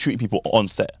Vin Diesel treated people on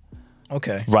set.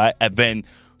 Okay. Right, and then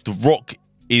The Rock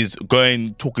is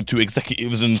talking to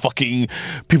executives and fucking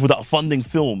people that are funding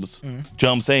films. Do you know what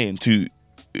I'm saying? To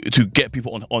get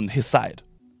people on his side.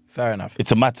 Fair enough.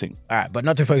 It's a mad thing. All right, but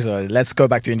not to focus on it. Let's go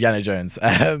back to Indiana Jones.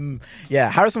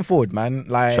 Harrison Ford, man.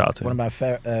 Like, one of my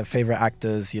favorite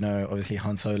actors, obviously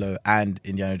Han Solo and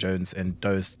Indiana Jones, and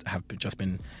those have just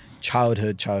been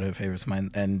childhood favorites of mine.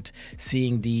 And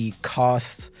seeing the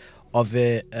cast of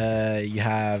it, you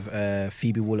have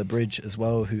Phoebe Waller-Bridge as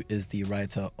well, who is the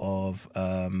writer of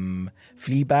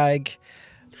Fleabag.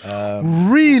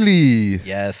 Really?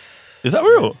 Yes. Is that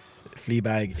real? Yes.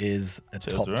 Fleabag is a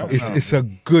top. It's a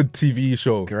good TV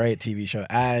show. Great TV show,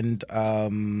 and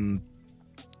and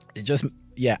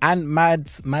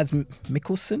Mads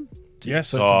Mikkelsen.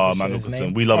 Yes. Mads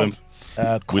Mikkelsen. We love him.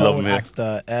 We love him.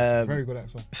 Actor. Very good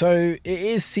actor. So it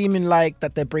is seeming like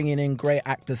that they're bringing in great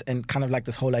actors and kind of like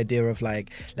this whole idea of like,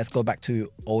 let's go back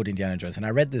to old Indiana Jones. And I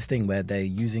read this thing where they're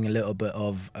using a little bit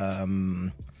of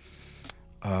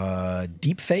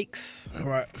deep fakes,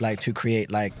 right, like to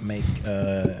create make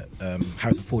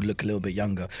Harrison Ford look a little bit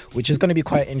younger, which is going to be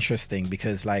quite interesting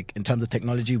because like in terms of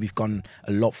technology we've gone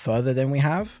a lot further than we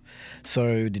have.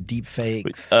 So the deep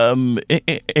fakes.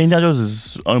 Indiana Jones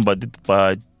is owned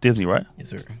by Disney, right? Yes,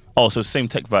 sir. Oh, so same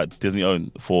tech that Disney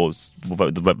owned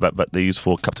that they use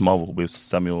for Captain Marvel with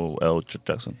Samuel L.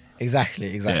 Jackson.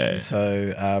 Exactly. Yeah.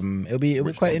 So it'll be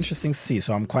quite interesting to see.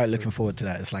 So I'm quite looking forward to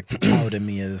that. It's like the child in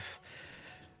me is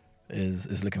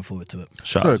looking forward to it.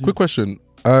 Sorry, quick question.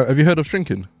 Have you heard of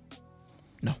Shrinking?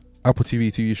 No. Apple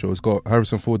TV show. It's got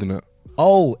Harrison Ford in it.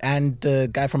 Oh, and the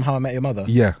guy from How I Met Your Mother.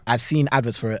 Yeah. I've seen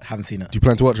adverts for it, haven't seen it. Do you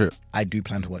plan to watch it? I do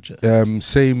plan to watch it.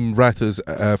 Same writers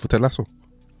for Ted Lasso.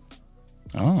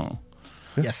 Oh.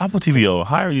 Yes. Apple TV are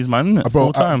hiring these man, isn't it? Bro,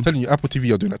 Full time. I'm telling you, Apple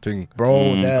TV are doing that thing.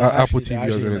 Bro, Apple TV are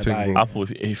doing that thing, bro. Apple,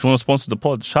 if you want to sponsor the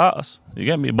pod, shout us. You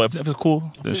get me? But if it's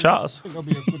cool, then shout us. I think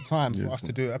that'll be a good time for us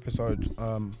to do an episode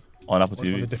on Apple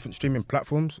TV. On the different streaming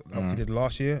platforms that we did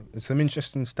last year. There's some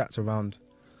interesting stats around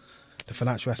the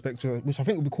financial aspect, which I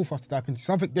think would be cool for us to dive into.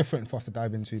 Something different for us to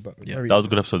dive into. But that was a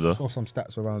good episode, though. I saw some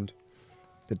stats around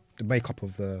the makeup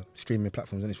of the streaming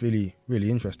platforms, and it's really, really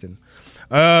interesting.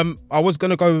 I was going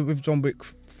to go with John Wick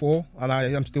 4, and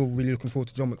I am still really looking forward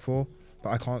to John Wick 4, but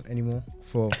I can't anymore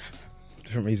for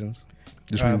different reasons.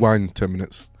 Just rewind 10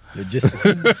 minutes. Logistics.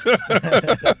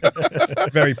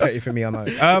 Very petty for me, I know.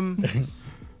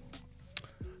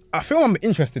 A film I'm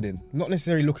interested in, not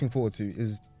necessarily looking forward to,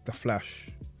 is The Flash.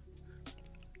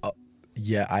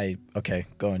 Okay,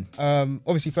 go on.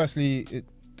 Obviously, firstly,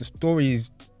 the story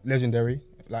is legendary.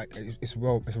 Like it's a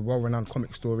well-renowned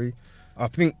comic story. I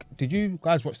think. Did you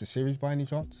guys watch the series by any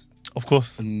chance? Of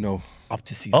course. No. Up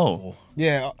to season 4.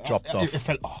 Yeah, dropped off. It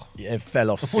fell off. Yeah, it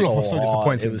fell off. The fall off was so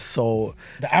disappointing. It was so.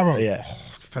 The arrow. Yeah, it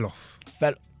fell off.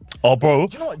 Oh, bro,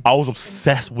 I was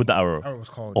obsessed with the arrow. Arrow was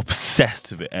cold.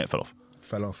 Obsessed with it, and it fell off.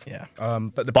 Fell off. Yeah.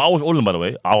 But I watched all of them, by the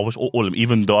way. I watched all of them.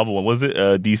 Even the other one, was it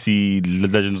DC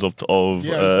Legends of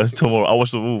Tomorrow? I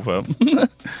watched them all, fam.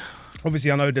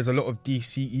 Obviously, I know there's a lot of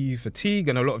DCEU fatigue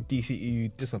and a lot of DCEU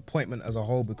disappointment as a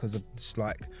whole because of just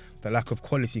like the lack of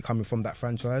quality coming from that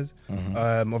franchise.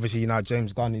 Obviously,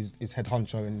 James Gunn is head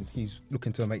honcho and he's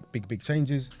looking to make big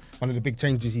changes. One of the big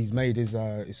changes he's made is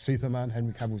Superman.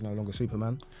 Henry Cavill's no longer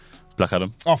Superman. Black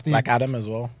Adam. Black Adam as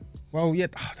well. Well, yeah,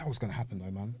 that was going to happen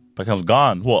though, man. Black Adam's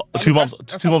gone. What? Two months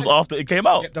after it came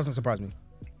out? Yeah, doesn't surprise me.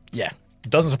 Yeah.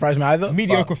 Doesn't surprise me either.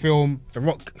 Mediocre film. The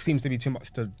Rock seems to be too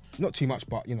much not too much,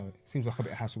 but it seems like a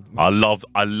bit of hassle. I love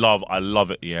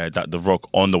it. Yeah, that The Rock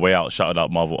on the way out shouted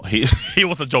out Marvel. He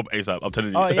wants a job ASAP. I'm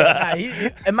telling you. Oh yeah,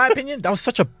 in my opinion, that was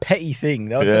such a petty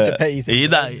thing. I'm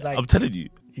telling you.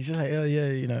 He's just like, oh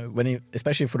yeah, when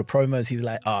especially for the promos, he was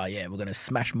like, oh yeah, we're gonna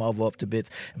smash Marvel up to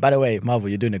bits. By the way, Marvel,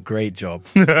 you're doing a great job.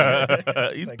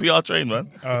 He's PR trained,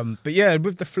 man. But yeah,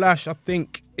 with The Flash, I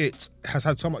think it has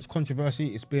had so much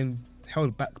controversy. It's been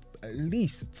held back at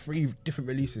least 3 different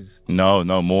releases. No,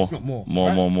 more. If not more.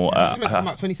 More. It's meant to come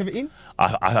out 2017?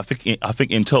 I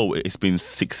think in total it's been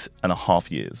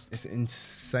 6.5 years. It's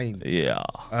insane. Yeah.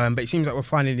 But it seems like we're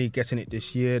finally getting it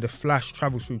this year. The Flash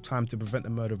travels through time to prevent the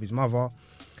murder of his mother.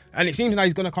 And it seems like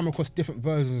he's going to come across different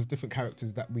versions, different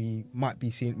characters that we might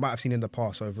have seen in the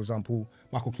past. So, for example,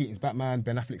 Michael Keaton's Batman,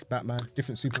 Ben Affleck's Batman,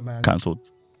 different Superman. Cancelled.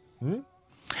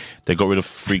 They got rid of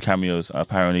 3 cameos.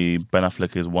 Apparently, Ben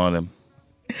Affleck is one of them.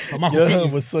 But Michael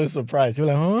Keaton was so surprised. You're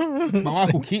like, huh? But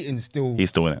Michael Keaton's still... He's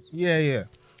still in it. Yeah.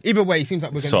 Either way, it seems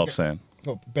like we're going to So upsetting.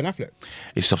 Ben Affleck.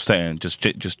 It's upsetting. Just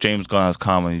James Gunn has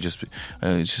come and just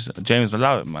James,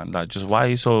 allow it, man. Like, just why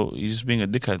he's just being a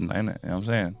dickhead, innit? You know what I'm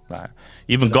saying? Like,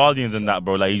 even Guardians and that,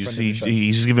 bro. Like, he's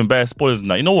just giving bare spoilers and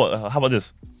that. You know what? How about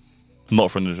this? Not a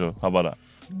friend of the show. How about that?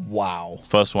 Wow.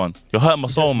 First one. You're hurting my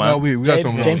soul, man. No, we got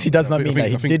some James, he does not mean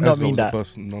that. He did not mean that. The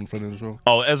first non-friend in the show.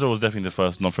 Oh, Ezra was definitely the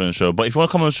first non-friend of the show. But if you want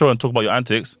to come on the show and talk about your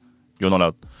antics, you're not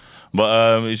allowed.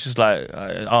 But it's just like,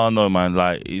 I don't know, man.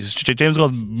 Like, James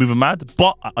Gunn's moving mad,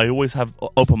 but I always have an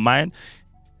open mind.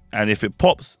 And if it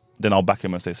pops, then I'll back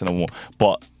him and say no more.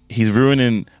 But he's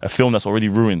ruining a film that's already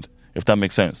ruined, if that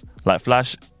makes sense. Like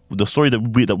Flash, the story that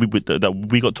we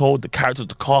got told, the characters,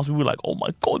 the cast, we were like, oh my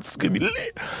God, this is going to be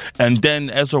lit. And then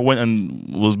Ezra went and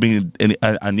was being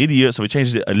an idiot, so we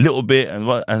changed it a little bit, and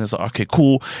it's like, okay,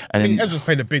 cool. And I think then Ezra's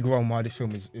played a big role in why this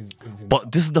film is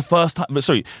but this is the first time,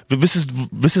 sorry, this is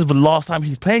the last time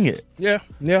he's playing it. Yeah.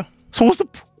 So what's the...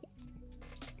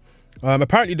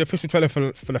 Apparently, the official trailer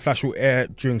for The Flash will air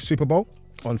during Super Bowl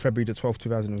on February the 12th,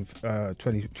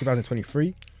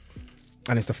 2023.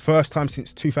 And it's the first time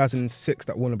since 2006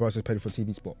 that Warner Bros. Has paid for a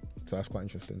TV spot. So that's quite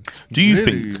interesting. Do you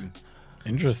think...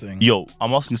 Interesting. Yo,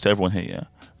 I'm asking this to everyone here, yeah?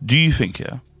 Do you think,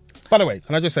 yeah? By the way,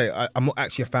 can I just say, I'm not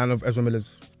actually a fan of Ezra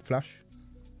Miller's Flash.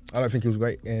 I don't think he was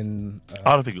great in...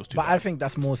 I don't think it was too But bad. I think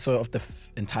that's more so of the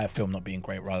entire film not being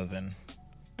great rather than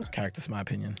characters, my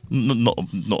opinion. Not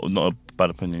a bad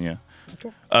opinion, yeah.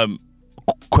 Okay.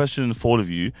 Question for all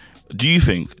of you. Do you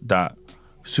think that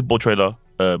Super Bowl trailer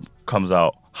comes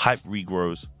out, hype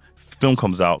regrows, film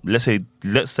comes out, let's say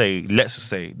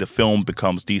the film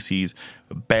becomes DC's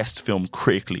best film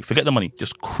critically. Forget the money,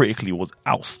 just critically was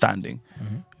outstanding.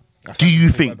 Mm-hmm. Do you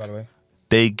think by the way?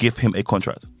 they give him a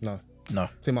contract? No.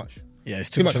 Too much. Yeah, it's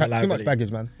too much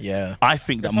baggage, man. Yeah. I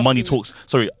think that money talks.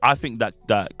 Sorry, I think that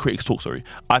critics talk. Sorry,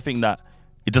 I think that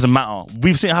it doesn't matter.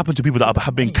 We've seen it happen to people that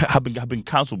have been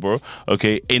cancelled, bro.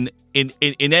 Okay,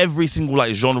 in every single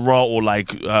like genre or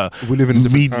like We live in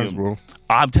different medium, times, bro.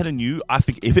 I'm telling you, I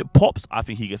think if it pops, I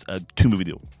think he gets a 2-movie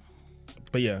deal.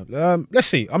 But yeah, let's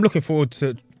see. I'm looking forward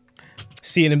to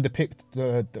seeing him depict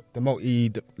the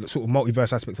sort of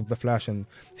multiverse aspects of the Flash and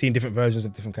seeing different versions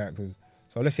of different characters.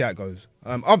 So let's see how it goes.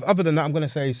 Other than that, I'm going to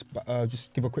say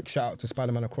just give a quick shout out to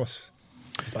Spider-Man Across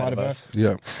Spider-Verse.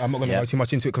 Yeah. I'm not going to go too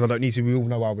much into it because I don't need to. We all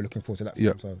know why we're looking forward to that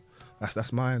film. Yeah. So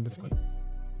that's my end of it.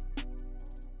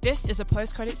 This is a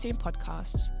post-credit scene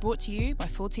podcast brought to you by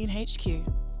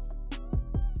 14HQ.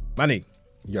 Manny,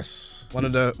 Yes. one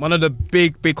of the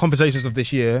big conversations of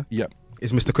this year Yeah.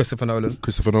 is Mr. Christopher Nolan.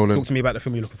 Christopher Nolan. Talk to me about the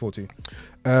film you're looking forward to.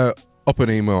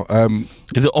 Oppenheimer.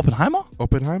 Is it Oppenheimer?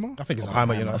 Oppenheimer? I think it's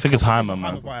Heimer, you know. I think it's Heimer,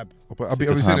 man. Vibe. I've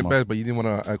been saying it best, but you didn't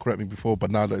want to correct me before. But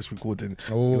now that it's recording,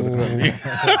 Oh.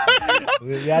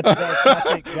 We had to get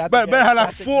classic. man had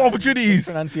like 4 opportunities.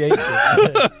 Pronunciation.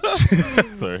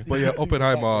 Sorry. But yeah,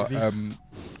 Oppenheimer.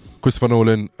 Christopher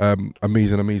Nolan,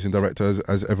 amazing director,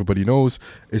 as everybody knows.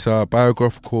 It's a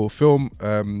biographical film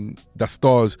that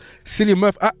stars Cillian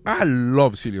Murphy. I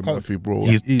love Cillian Murphy, bro.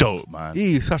 He's dope, man.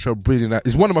 He's such a brilliant actor.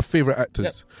 He's one of my favorite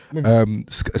actors.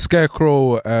 Yep.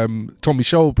 Scarecrow, Tommy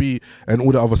Shelby, and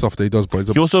all the other stuff that he does. But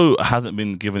He also hasn't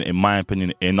been given, in my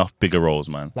opinion, enough bigger roles,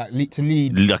 man. Like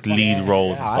lead. Like lead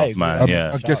roles yeah, I and stuff, man. agree.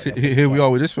 Yeah. I guess here we are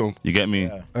with this film. You get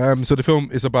me? Yeah. So the film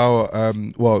is about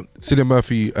Cillian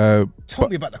Murphy. Tell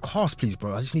me about the cast, please,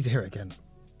 bro. I just need to hear it again.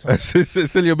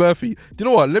 Cillian Murphy. Do you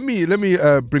know what? Let me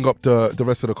bring up the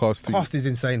rest of the cast too. Cast is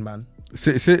insane, man.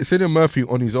 Cillian Murphy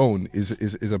on his own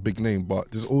is a big name,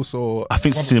 but there's also I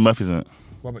think Cillian Murphy's in it.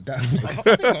 Robert Downey.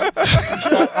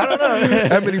 I don't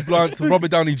know. Emily Blunt,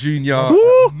 Robert Downey Jr.,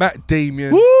 Matt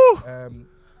Damon,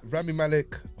 Rami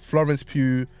Malek, Florence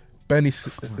Pugh, Benny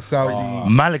Saudi.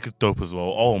 Malik is dope as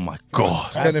well. Oh my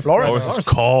god. Kenneth Florence Florence is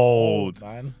cold.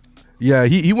 Man. Yeah,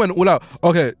 he went all out.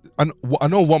 Okay, and I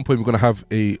know at one point we're gonna have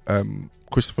a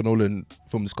Christopher Nolan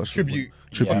film discussion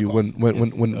Tribute.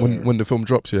 when the film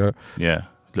drops. Yeah, Yeah,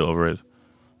 little red.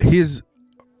 his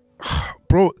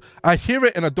bro, I hear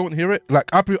it and I don't hear it. Like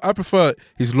I prefer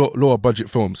his lower budget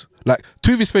films. Like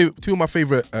two of my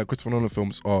favorite Christopher Nolan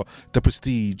films are The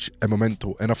Prestige and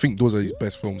Memento, and I think those are his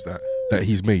best films that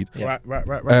he's made. Right.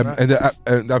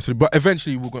 And absolutely, but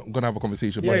eventually we're gonna have a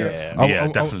conversation.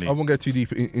 Definitely. I won't get too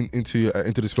deep into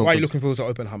this film. Why are you looking for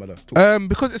Oppenheimer though?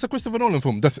 Because it's a Christopher Nolan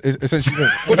film. That's essentially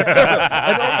it.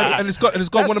 and it's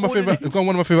got one of my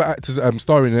favorite actors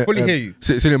starring in it. Fully hear you.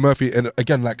 Cillian Murphy, and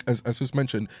again, like as was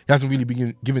mentioned, he hasn't really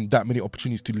been given that many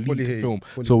opportunities to lead the film.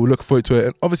 So we're looking forward to it.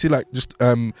 And obviously, like just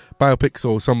biopics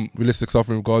or some realistic stuff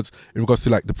in regards to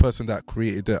like the person that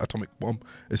created the atomic bomb,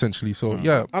 essentially. So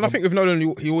yeah, and I think with Nolan,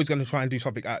 he always going to try and do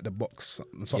something out of the box,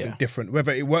 something different.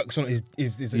 Whether it works or not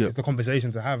is the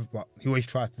conversation to have. But he always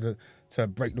tries to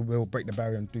break the wheel, break the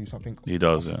barrier, and do something. He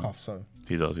does, off the cuff, so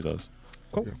he does.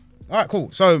 Cool. Yeah. All right, cool.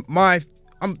 So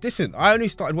listen, I only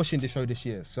started watching this show this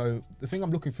year, so the thing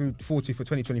I'm looking forward to for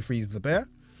 2023 is The Bear.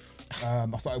 I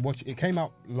started watching. It came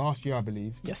out last year, I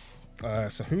believe. Yes.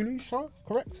 It's a Hulu show,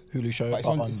 correct? Hulu show. But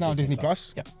it's now Disney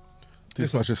Plus. Yeah.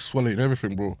 Disney Plus just swallowing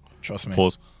everything, bro. Trust me.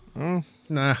 Pause.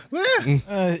 Nah.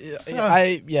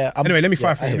 Anyway, let me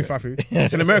fire through.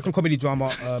 It's an American comedy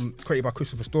drama created by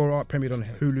Christopher Storer, premiered on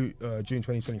Hulu June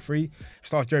 2023. It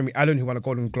stars Jeremy Allen, who won a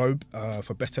Golden Globe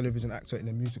for Best Television Actor in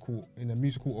a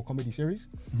musical or comedy series.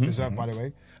 Deserved, by the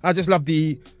way. I just love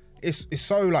it's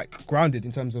so like grounded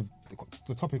in terms of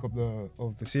the topic of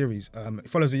the series. It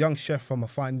follows a young chef from a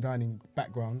fine dining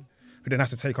background who then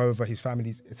has to take over his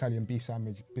family's Italian beef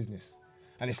sandwich business,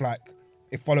 and it's like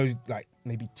it follows like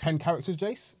maybe 10 characters,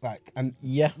 Jace,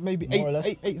 maybe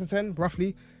eight to 10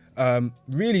 roughly.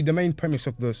 Really, the main premise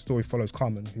of the story follows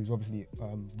Carmen, who's obviously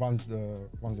runs the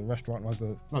restaurant,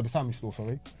 the sandwich store,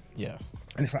 sorry. Yeah,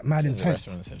 and it's like mad intense.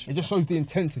 It just shows the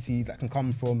intensity that can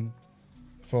come from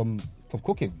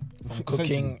cooking.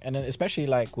 Cooking, and then especially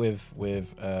like with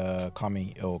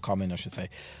Carmen, I should say.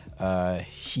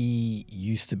 He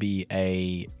used to be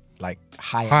a like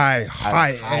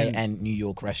high end New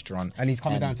York restaurant, and he's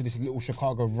coming down to this little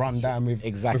Chicago rundown with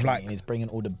and he's bringing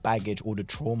all the baggage, all the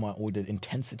trauma, all the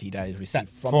intensity that he's received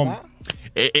from that.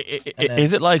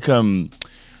 Is it like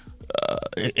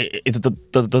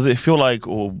does it feel like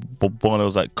one of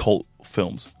those like cult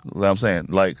films? You know what I'm saying,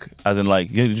 like as in like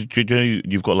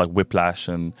you've got like Whiplash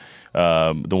and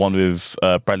the one with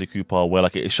Bradley Cooper, where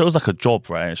like it shows like a job,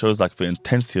 right? It shows like the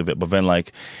intensity of it, but then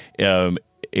like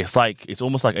it's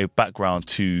almost like a background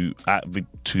to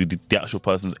the actual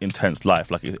person's intense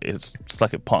life. Like it's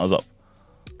like it partners up.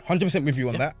 100% with you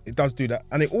on that. It does do that,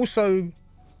 and it also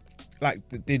like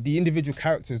the individual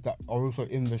characters that are also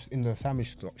in the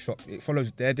sandwich shop. It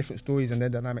follows their different stories and their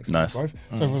dynamics. Nice. And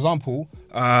growth. So, for example,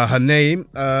 her name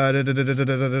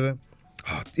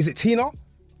is it Tina?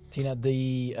 Tina,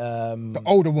 the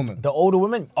older woman. The older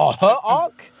woman. Oh, her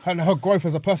arc and her growth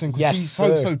as a person. Because she's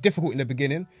so difficult in the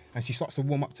beginning, and she starts to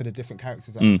warm up to the different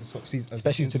characters.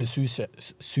 Especially to the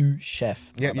sous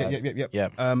chef. Yeah.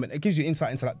 And it gives you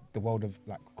insight into like the world of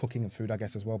like cooking and food, I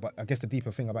guess, as well. But I guess the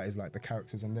deeper thing about it is like the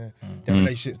characters and their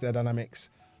relationships, their dynamics.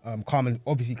 Carmen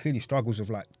obviously clearly struggles with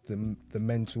like the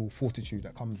mental fortitude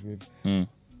that comes with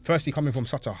firstly coming from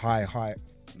such a high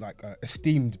like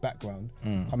esteemed background,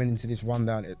 coming into this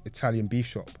rundown Italian beef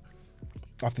shop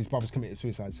after his brother's committed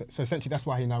suicide. So essentially that's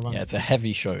why he now runs. Yeah, it's a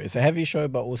heavy show,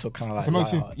 but also kind of like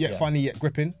it's emotive, funny yet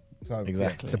gripping. So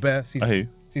exactly. The Bear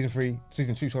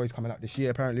season 2 is coming out this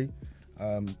year apparently.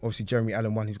 Obviously Jeremy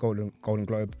Allen won his Golden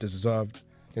Globe, deserved.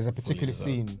 There's a particular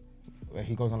scene where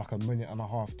he goes on like a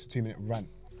 1.5 to 2 minute rant.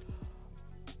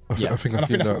 I think that's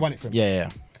what won it for him. Yeah. I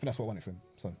think that's what won it for him.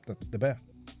 So the Bear.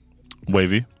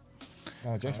 Wavy.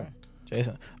 Jason.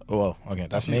 Oh, well, okay,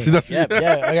 that's me. Yeah,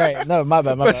 okay. No, my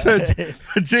bad.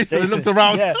 Jason looked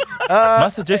around. Yeah.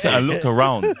 Master Jason, I looked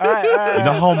around. All right. You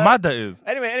know how mad that is.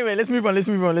 Anyway, let's move on.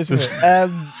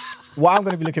 What I'm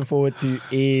going to be looking forward to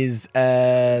is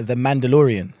The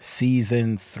Mandalorian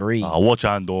season 3. Watch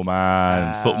Andor,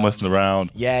 man. Stop messing around.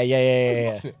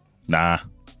 Yeah. Nah.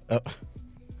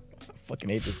 Fucking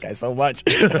hate this guy so much.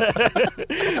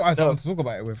 I don't talk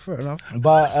about it with, fair enough.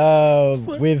 But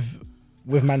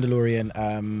with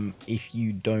Mandalorian, if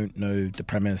you don't know the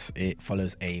premise, it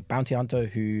follows a bounty hunter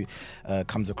who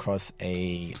comes across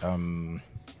an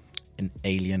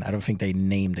alien. I don't think they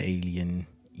named the alien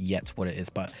yet what it is,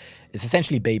 but it's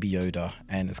essentially Baby Yoda,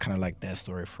 and it's kind of like their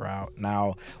story throughout.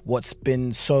 Now, what's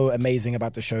been so amazing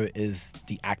about the show is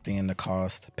the acting in the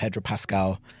cast. Pedro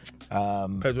Pascal.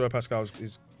 Pedro Pascal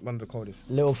is one of the coldest.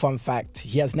 Little fun fact,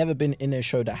 he has never been in a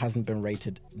show that hasn't been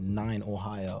rated 9 or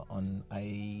higher on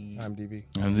IMDb.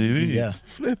 Yeah.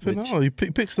 Flipping he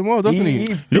picks them all, doesn't he?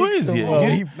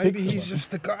 Maybe he's just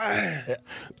the guy.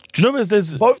 Do you know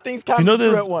there's both things can be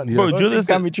true at once. Bro, Both things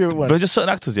can be true at once. There's just certain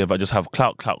actors here that just have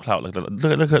clout. Like,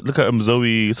 look at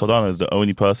Zoe Saldana is the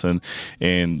only person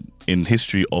in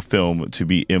history of film to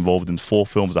be involved in 4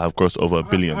 films that have grossed over $1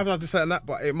 billion. I haven't had to say that,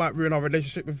 but it might ruin our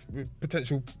relationship with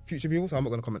potential future people, so I'm not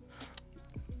going to comment.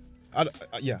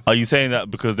 Yeah. Are you saying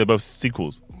that because they're both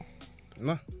sequels?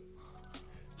 No.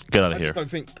 Get out of I here. just don't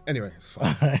think. Anyway, it's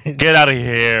fine. Get out of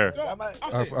here. I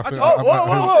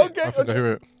think I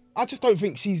hear it. I just don't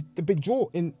think she's the big draw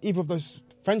in either of those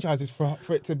franchises for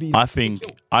it to be. I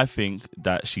think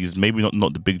that she's maybe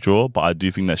not the big draw, but I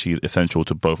do think that she's essential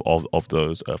to both of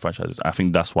those franchises. I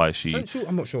think that's why she. Essential?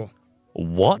 I'm not sure.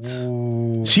 What?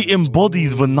 Ooh. She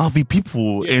embodies the Na'vi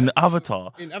people in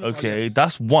Avatar. Okay, yes.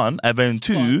 That's one, and then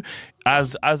 2,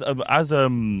 as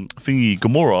thingy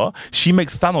Gamora, she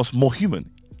makes Thanos more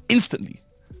human instantly.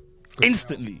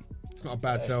 Instantly. It's not a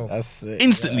bad sell. That's it.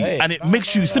 Instantly, and it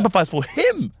makes you sympathize for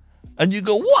him, and you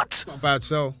go, what? It's not a bad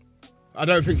sell. I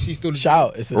don't think she's still.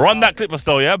 Shout! Run that clip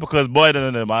still, yeah, because boy,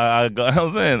 no, I got. I'm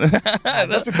saying.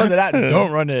 That's because of that.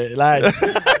 Don't run it, like.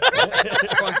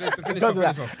 Because of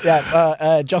that.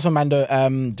 Yeah, Jocelyn Mando.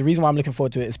 The reason why I'm looking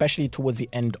forward to it, especially towards the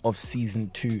end of season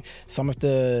 2, some of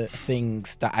the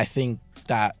things that I think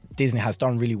that Disney has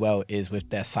done really well is with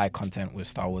their side content with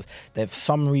Star Wars. For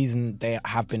some reason they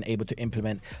have been able to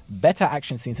implement better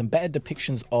action scenes and better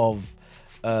depictions of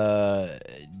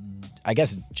I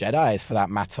guess Jedis for that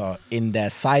matter in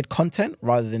their side content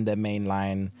rather than their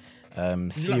mainline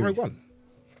series. Did you like Rogue One?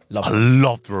 I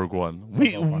loved Rogue One.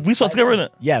 We saw it together, innit?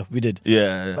 Yeah, we did.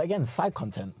 Yeah. But again, side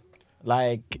content.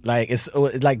 Like it's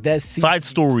like there's side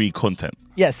story content.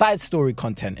 Yeah, side story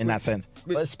content in that sense.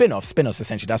 But spin-offs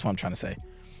essentially. That's what I'm trying to say.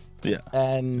 Yeah.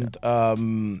 And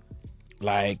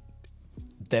like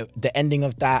the ending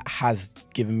of that has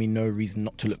given me no reason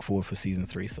not to look forward for season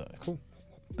 3. So cool.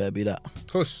 Better be that.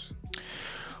 Push.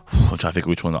 I'm trying to think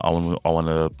which one I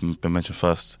want to mention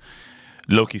first.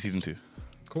 Loki season 2.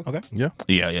 Cool. Okay. Yeah.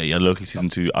 Loki season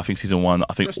 2. I think season 1.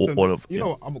 I think all of. You know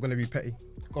what? I'm not going to be petty.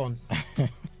 Go on.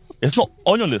 It's not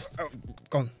on your list.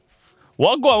 Go on.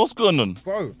 What? Go on. What's going on?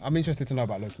 Bro, I'm interested to know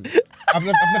about Loki. I've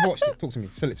never watched it. Talk to me.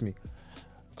 Sell it to me.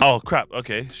 Oh crap.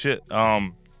 Okay. Shit.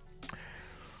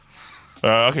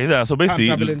 Okay, yeah. So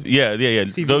basically, yeah.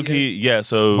 Loki, yeah.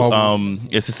 So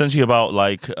it's essentially about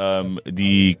like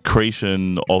the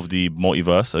creation of the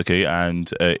multiverse. Okay,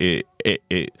 and it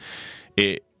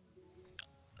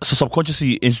so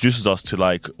subconsciously introduces us to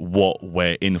like what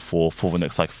we're in for the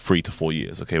next like 3 to 4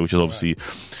 years. Okay, which is obviously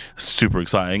super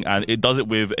exciting, and it does it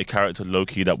with a character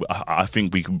Loki that I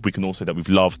think we can all say that we've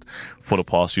loved for the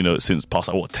past since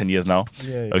past like, 10 years now.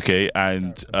 Yeah. Okay,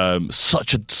 and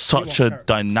such a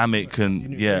dynamic and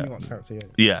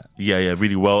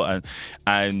really well,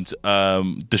 and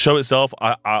the show itself,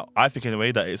 I think in a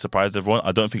way that it surprised everyone.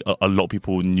 I don't think a lot of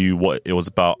people knew what it was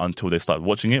about until they started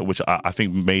watching it, which I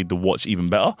think made the watch even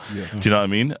better. Yeah. Do you know what I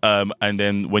mean? And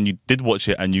then when you did watch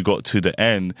it and you got to the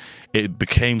end, it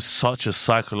became such a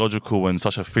psychological and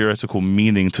such a theoretical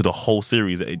meaning to the whole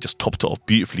series that it just topped it off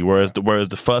beautifully. Whereas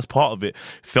the first part of it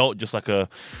felt just like a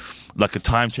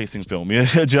time chasing film.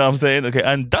 Yeah, do you know what I'm saying? Okay,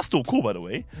 and that's still cool, by the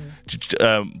way.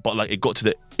 But like it got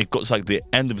to like the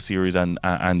end of the series, and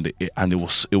it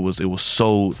was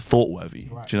so thought worthy.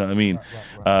 Right. Do you know what I mean?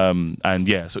 Right. And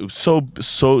yeah, so it was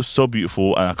so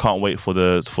beautiful, and I can't wait for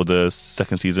the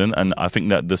second season. And I think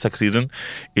that the second season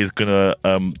is gonna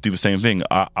do the same thing.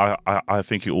 I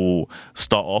think it will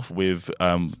start off with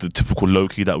the typical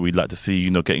Loki that we'd like to see.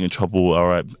 Getting in trouble. All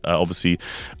right, obviously,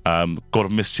 God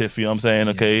of Mischief. You know what I'm saying?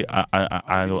 Okay.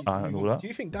 I know that. Do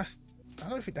you think that's? I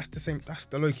don't think that's the same. That's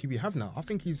the Loki we have now. I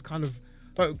think he's kind of.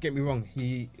 Don't get me wrong.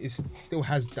 He still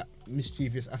has that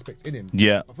mischievous aspect in him.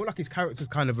 Yeah. I feel like his character's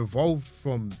kind of evolved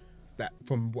from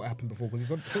what happened before.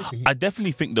 Because essentially. I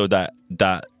definitely think though that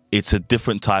it's a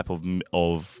different type of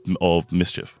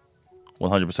mischief.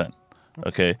 100%.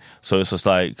 Okay. So it's just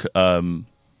like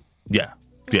yeah.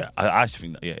 I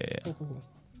actually think that yeah. Cool.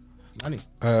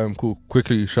 Cool.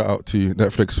 Quickly, shout out to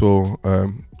Netflix for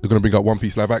they're going to bring out One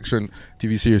Piece live action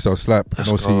TV series. I'll slap. And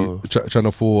obviously,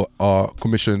 Channel 4 are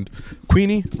commissioned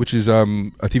Queenie, which is a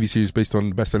TV series based on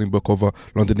the best-selling book of a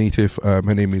London native. Her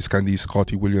name is Candice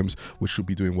Carty Williams, which should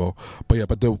be doing well. But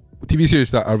the TV series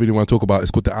that I really want to talk about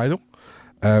is called The Idol.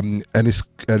 and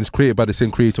it's created by the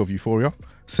same creator of Euphoria,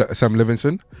 Sam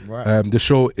Levinson. Right. The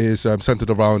show is centered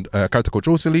around a character called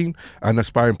Jocelyn, an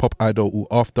aspiring pop idol who,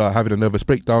 after having a nervous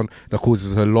breakdown that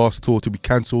causes her last tour to be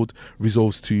cancelled,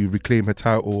 resolves to reclaim her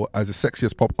title as the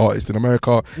sexiest pop artist in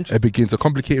America and begins a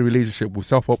complicated relationship with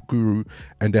self-help guru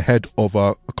and the head of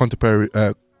a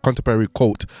contemporary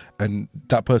cult, and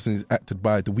that person is acted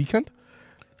by The Weeknd.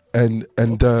 And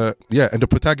the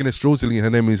protagonist Rosalie, her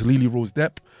name is Lily Rose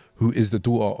Depp, who is the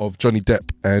daughter of Johnny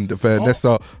Depp and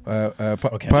Vanessa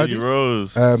Paradis. Lily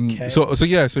Rose. So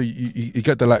you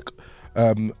get the like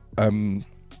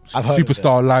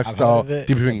superstar lifestyle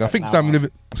deep thing. I think Sam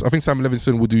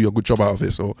Levinson will do a good job out of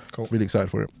it. So really excited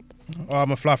for it. I'm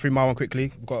gonna fly through my one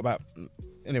quickly. We've got about.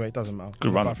 Anyway, it doesn't matter.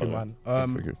 Good run. I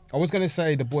was going to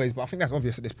say The Boys, but I think that's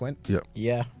obvious at this point.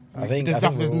 Yeah. I think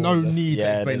there's no need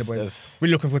to explain The Boys. There's...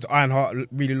 Really looking forward to Ironheart.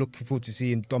 Really looking forward to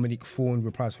seeing Dominique Thorne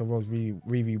reprise her role as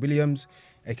Riri Williams,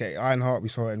 aka Ironheart. We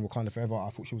saw her in Wakanda Forever. I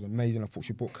thought she was amazing. I thought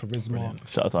she brought charisma. Brilliant.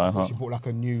 Shout out to Ironheart. She brought like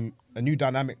a new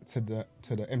dynamic to the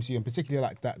MCU, and particularly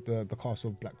like that the cast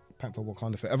of Black Panther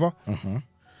Wakanda Forever. Mm-hmm.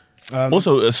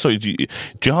 Also, sorry, do you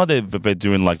know how they're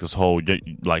doing like this whole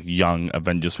like young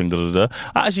Avengers thing? I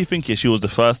actually think she was the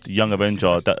first young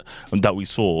Avenger that we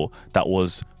saw that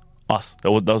was us.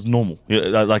 That was normal.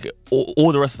 Yeah, like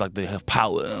all the rest is like they have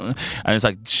power, and it's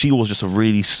like she was just a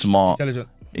really smart, intelligent,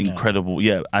 incredible,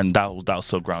 and that was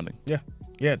so grounding. Yeah,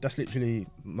 that's literally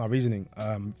my reasoning.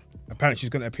 Apparently, she's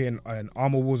going to appear in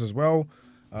Armor Wars as well.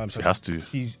 She has to.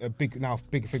 She's a big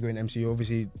figure in MCU.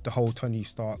 Obviously, the whole Tony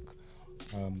Stark.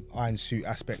 Iron Suit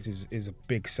aspect is a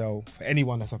big sell for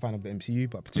anyone that's a fan of the MCU,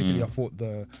 but particularly I thought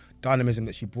the dynamism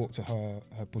that she brought to her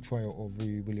portrayal of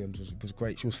Riri Williams was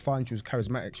great. She was fun, she was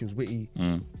charismatic, she was witty,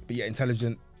 but yet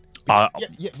intelligent,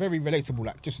 yet very relatable,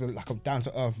 like just like a down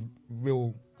to earth,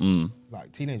 real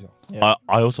like teenager. Yeah.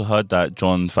 I also heard that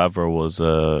Jon Favreau was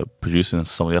producing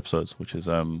some of the episodes, which is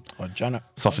something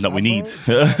that we need.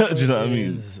 Do you know what I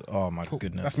mean? Oh my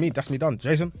goodness, that's me done.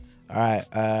 Jason. All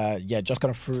right, just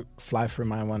gonna fly through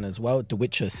my one as well. The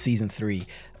Witcher season 3.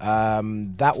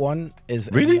 That one is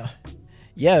really,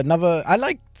 another. I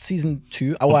like season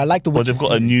 2. Oh, I like the Witcher. They've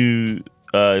got a new.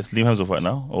 It's Liam Hemsworth right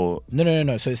now, or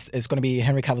no. So it's going to be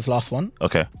Henry Cavill's last one.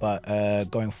 Okay. But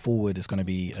going forward, it's going to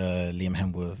be Liam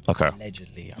Hemsworth. Okay.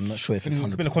 Allegedly, I'm not sure if it's.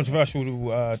 It's been a controversial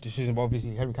decision, but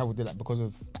obviously Henry Cavill did that because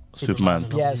of Superman.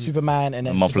 Superman, and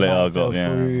then a month later fell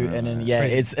through, and then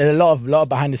it's a lot of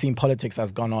behind the scene politics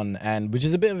that's gone on, and which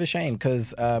is a bit of a shame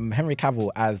because Henry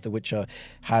Cavill as The Witcher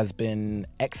has been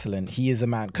excellent. He is a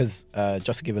man because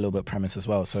just to give a little bit of premise as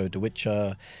well. So The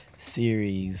Witcher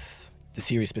series. The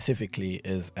series specifically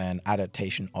is an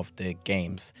adaptation of the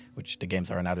games, which the games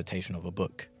are an adaptation of a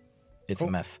book. It's a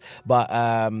mess. But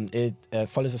it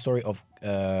follows the story of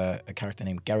a character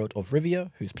named Geralt of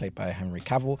Rivia, who's played by Henry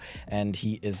Cavill, and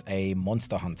he is a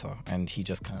monster hunter, and he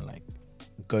just kind of like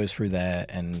goes through there,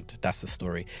 and that's the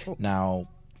story. Now,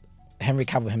 Henry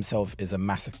Cavill himself is a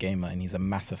massive gamer, and he's a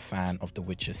massive fan of the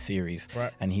Witcher series,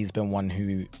 and he's been one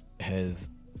who has,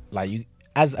 like,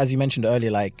 as you mentioned earlier,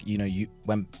 like, you know,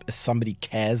 when somebody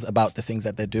cares about the things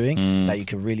that they're doing, like you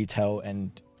can really tell.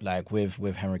 And like with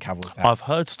Henry Cavill, I've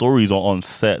heard stories on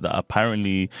set that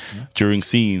apparently during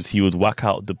scenes he would whack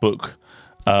out the book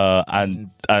and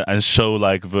show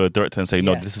like the director and say,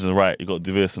 no, this isn't right, you got to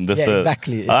do this and this.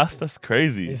 Exactly. That's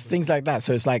crazy. It's things like that.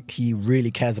 So it's like he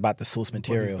really cares about the source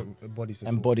material,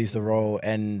 embodies the role,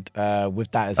 and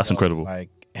with that as that's incredible. Like,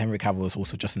 Henry Cavill is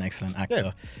also just an excellent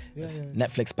actor.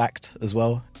 Netflix backed as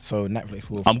well, so Netflix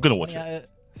will. I'm gonna watch it.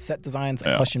 Set designs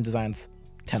and costume designs,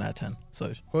 10 out of 10.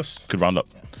 So good roundup.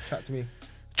 Chat to me.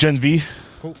 Gen V.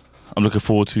 Cool. I'm looking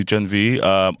forward to Gen V.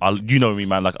 You know me,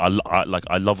 man.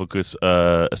 I love a good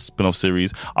spin-off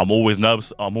series. I'm always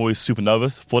nervous. I'm always super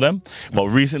nervous for them. But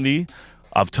recently,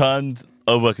 I've turned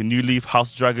over like a new leaf.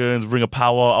 House of Dragons, Ring of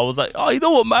Power. I was like, oh, you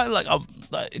know what, man? Like, I'm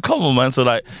like, come on, man. So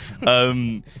like,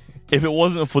 if it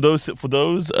wasn't for those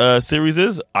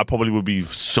series, I probably would be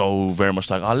so very much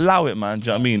like, allow it, man. Do you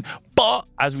know what I mean? But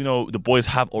as we know, the boys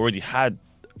have already had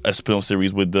a spin-off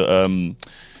series with the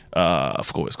I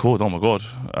forgot what it's called. Oh my god,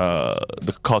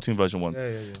 the cartoon version one,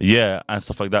 and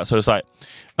stuff like that. So it's like,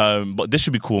 but this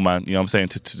should be cool, man. You know what I'm saying?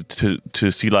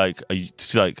 To see like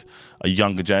a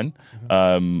younger gen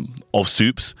of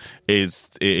Soups is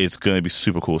going to be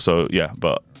super cool. So yeah,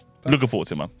 but looking forward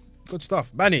to it, man. Good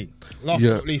stuff. Manny, last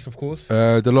but not least, of course.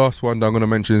 The last one that I'm going to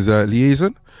mention is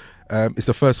Liaison. It's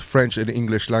the first French and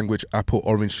English language Apple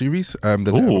Orange series that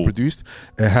they ever produced.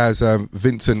 It has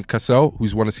Vincent Cassel,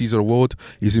 who's won a Caesar Award.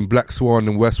 He's in Black Swan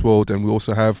and Westworld. And we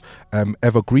also have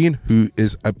Eva Green, who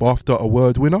is a BAFTA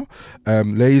Award winner.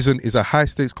 Liaison is a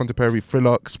high-stakes contemporary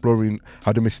thriller exploring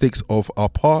how the mistakes of our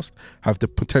past have the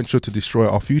potential to destroy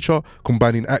our future,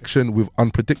 combining action with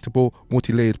unpredictable,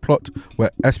 multi-layered plot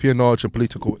where espionage and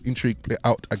political intrigue play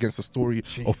out against a story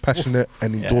of passionate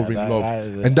and enduring love.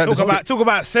 And that talk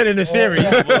about selling the series.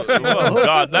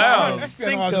 God damn.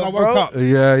 I woke up.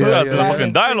 Yeah. The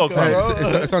fucking dialogue.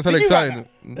 It sounds hella exciting.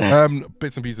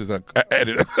 Bits and pieces.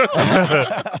 Edit.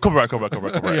 Come back.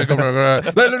 Yeah, come on.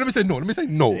 Let me say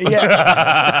no.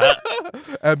 Yeah.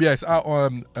 Yeah, it's out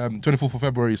on 24th of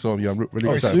February, so yeah, I'm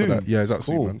really excited for that. Yeah, it's out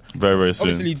soon, man. Very, very soon.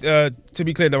 Obviously, to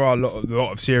be clear, there are a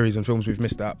lot of series and films we've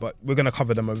missed out, but we're going to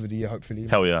cover them over the year, hopefully.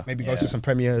 Hell yeah. Maybe go to some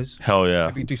premieres. Hell yeah.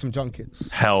 Maybe do some junkets.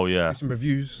 Hell yeah. Do some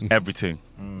reviews. Everything.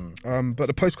 But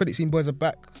the post-credit scene boys are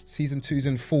back. Season 2's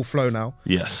in full flow now.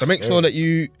 Yes. So make sure that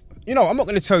you know, I'm not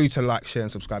going to tell you to like, share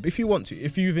and subscribe. If you want to,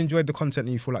 if you've enjoyed the content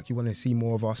and you feel like you want to see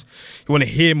more of us, you want to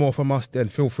hear more from us, then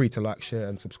feel free to like, share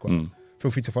and subscribe. Feel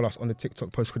free to follow us on the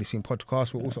TikTok Post Credit Scene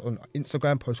Podcast. We're also on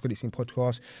Instagram, Post Credit Scene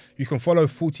Podcast. You can follow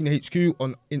 14HQ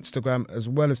on Instagram as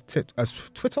well as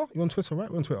Twitter. You're on Twitter,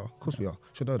 right? We're on Twitter. Of course we are.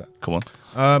 Should know that. Come on.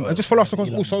 And just follow us across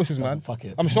all socials, man. Fuck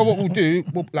it. I'm sure what we'll do,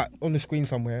 like on the screen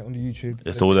somewhere, on the YouTube.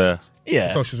 It's all there.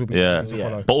 Yeah. Socials will be Yeah. there to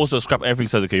follow. But also scrap everything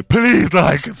says, okay, please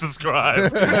like and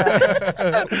subscribe.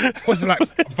 What's it like?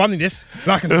 I'm funding this.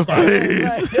 Like and subscribe.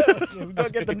 Please. We gotta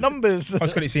get the numbers.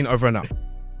 Post Credit Scene over and out.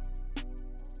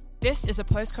 This is a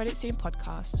Post Credit Scene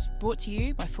podcast brought to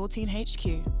you by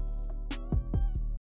 14HQ.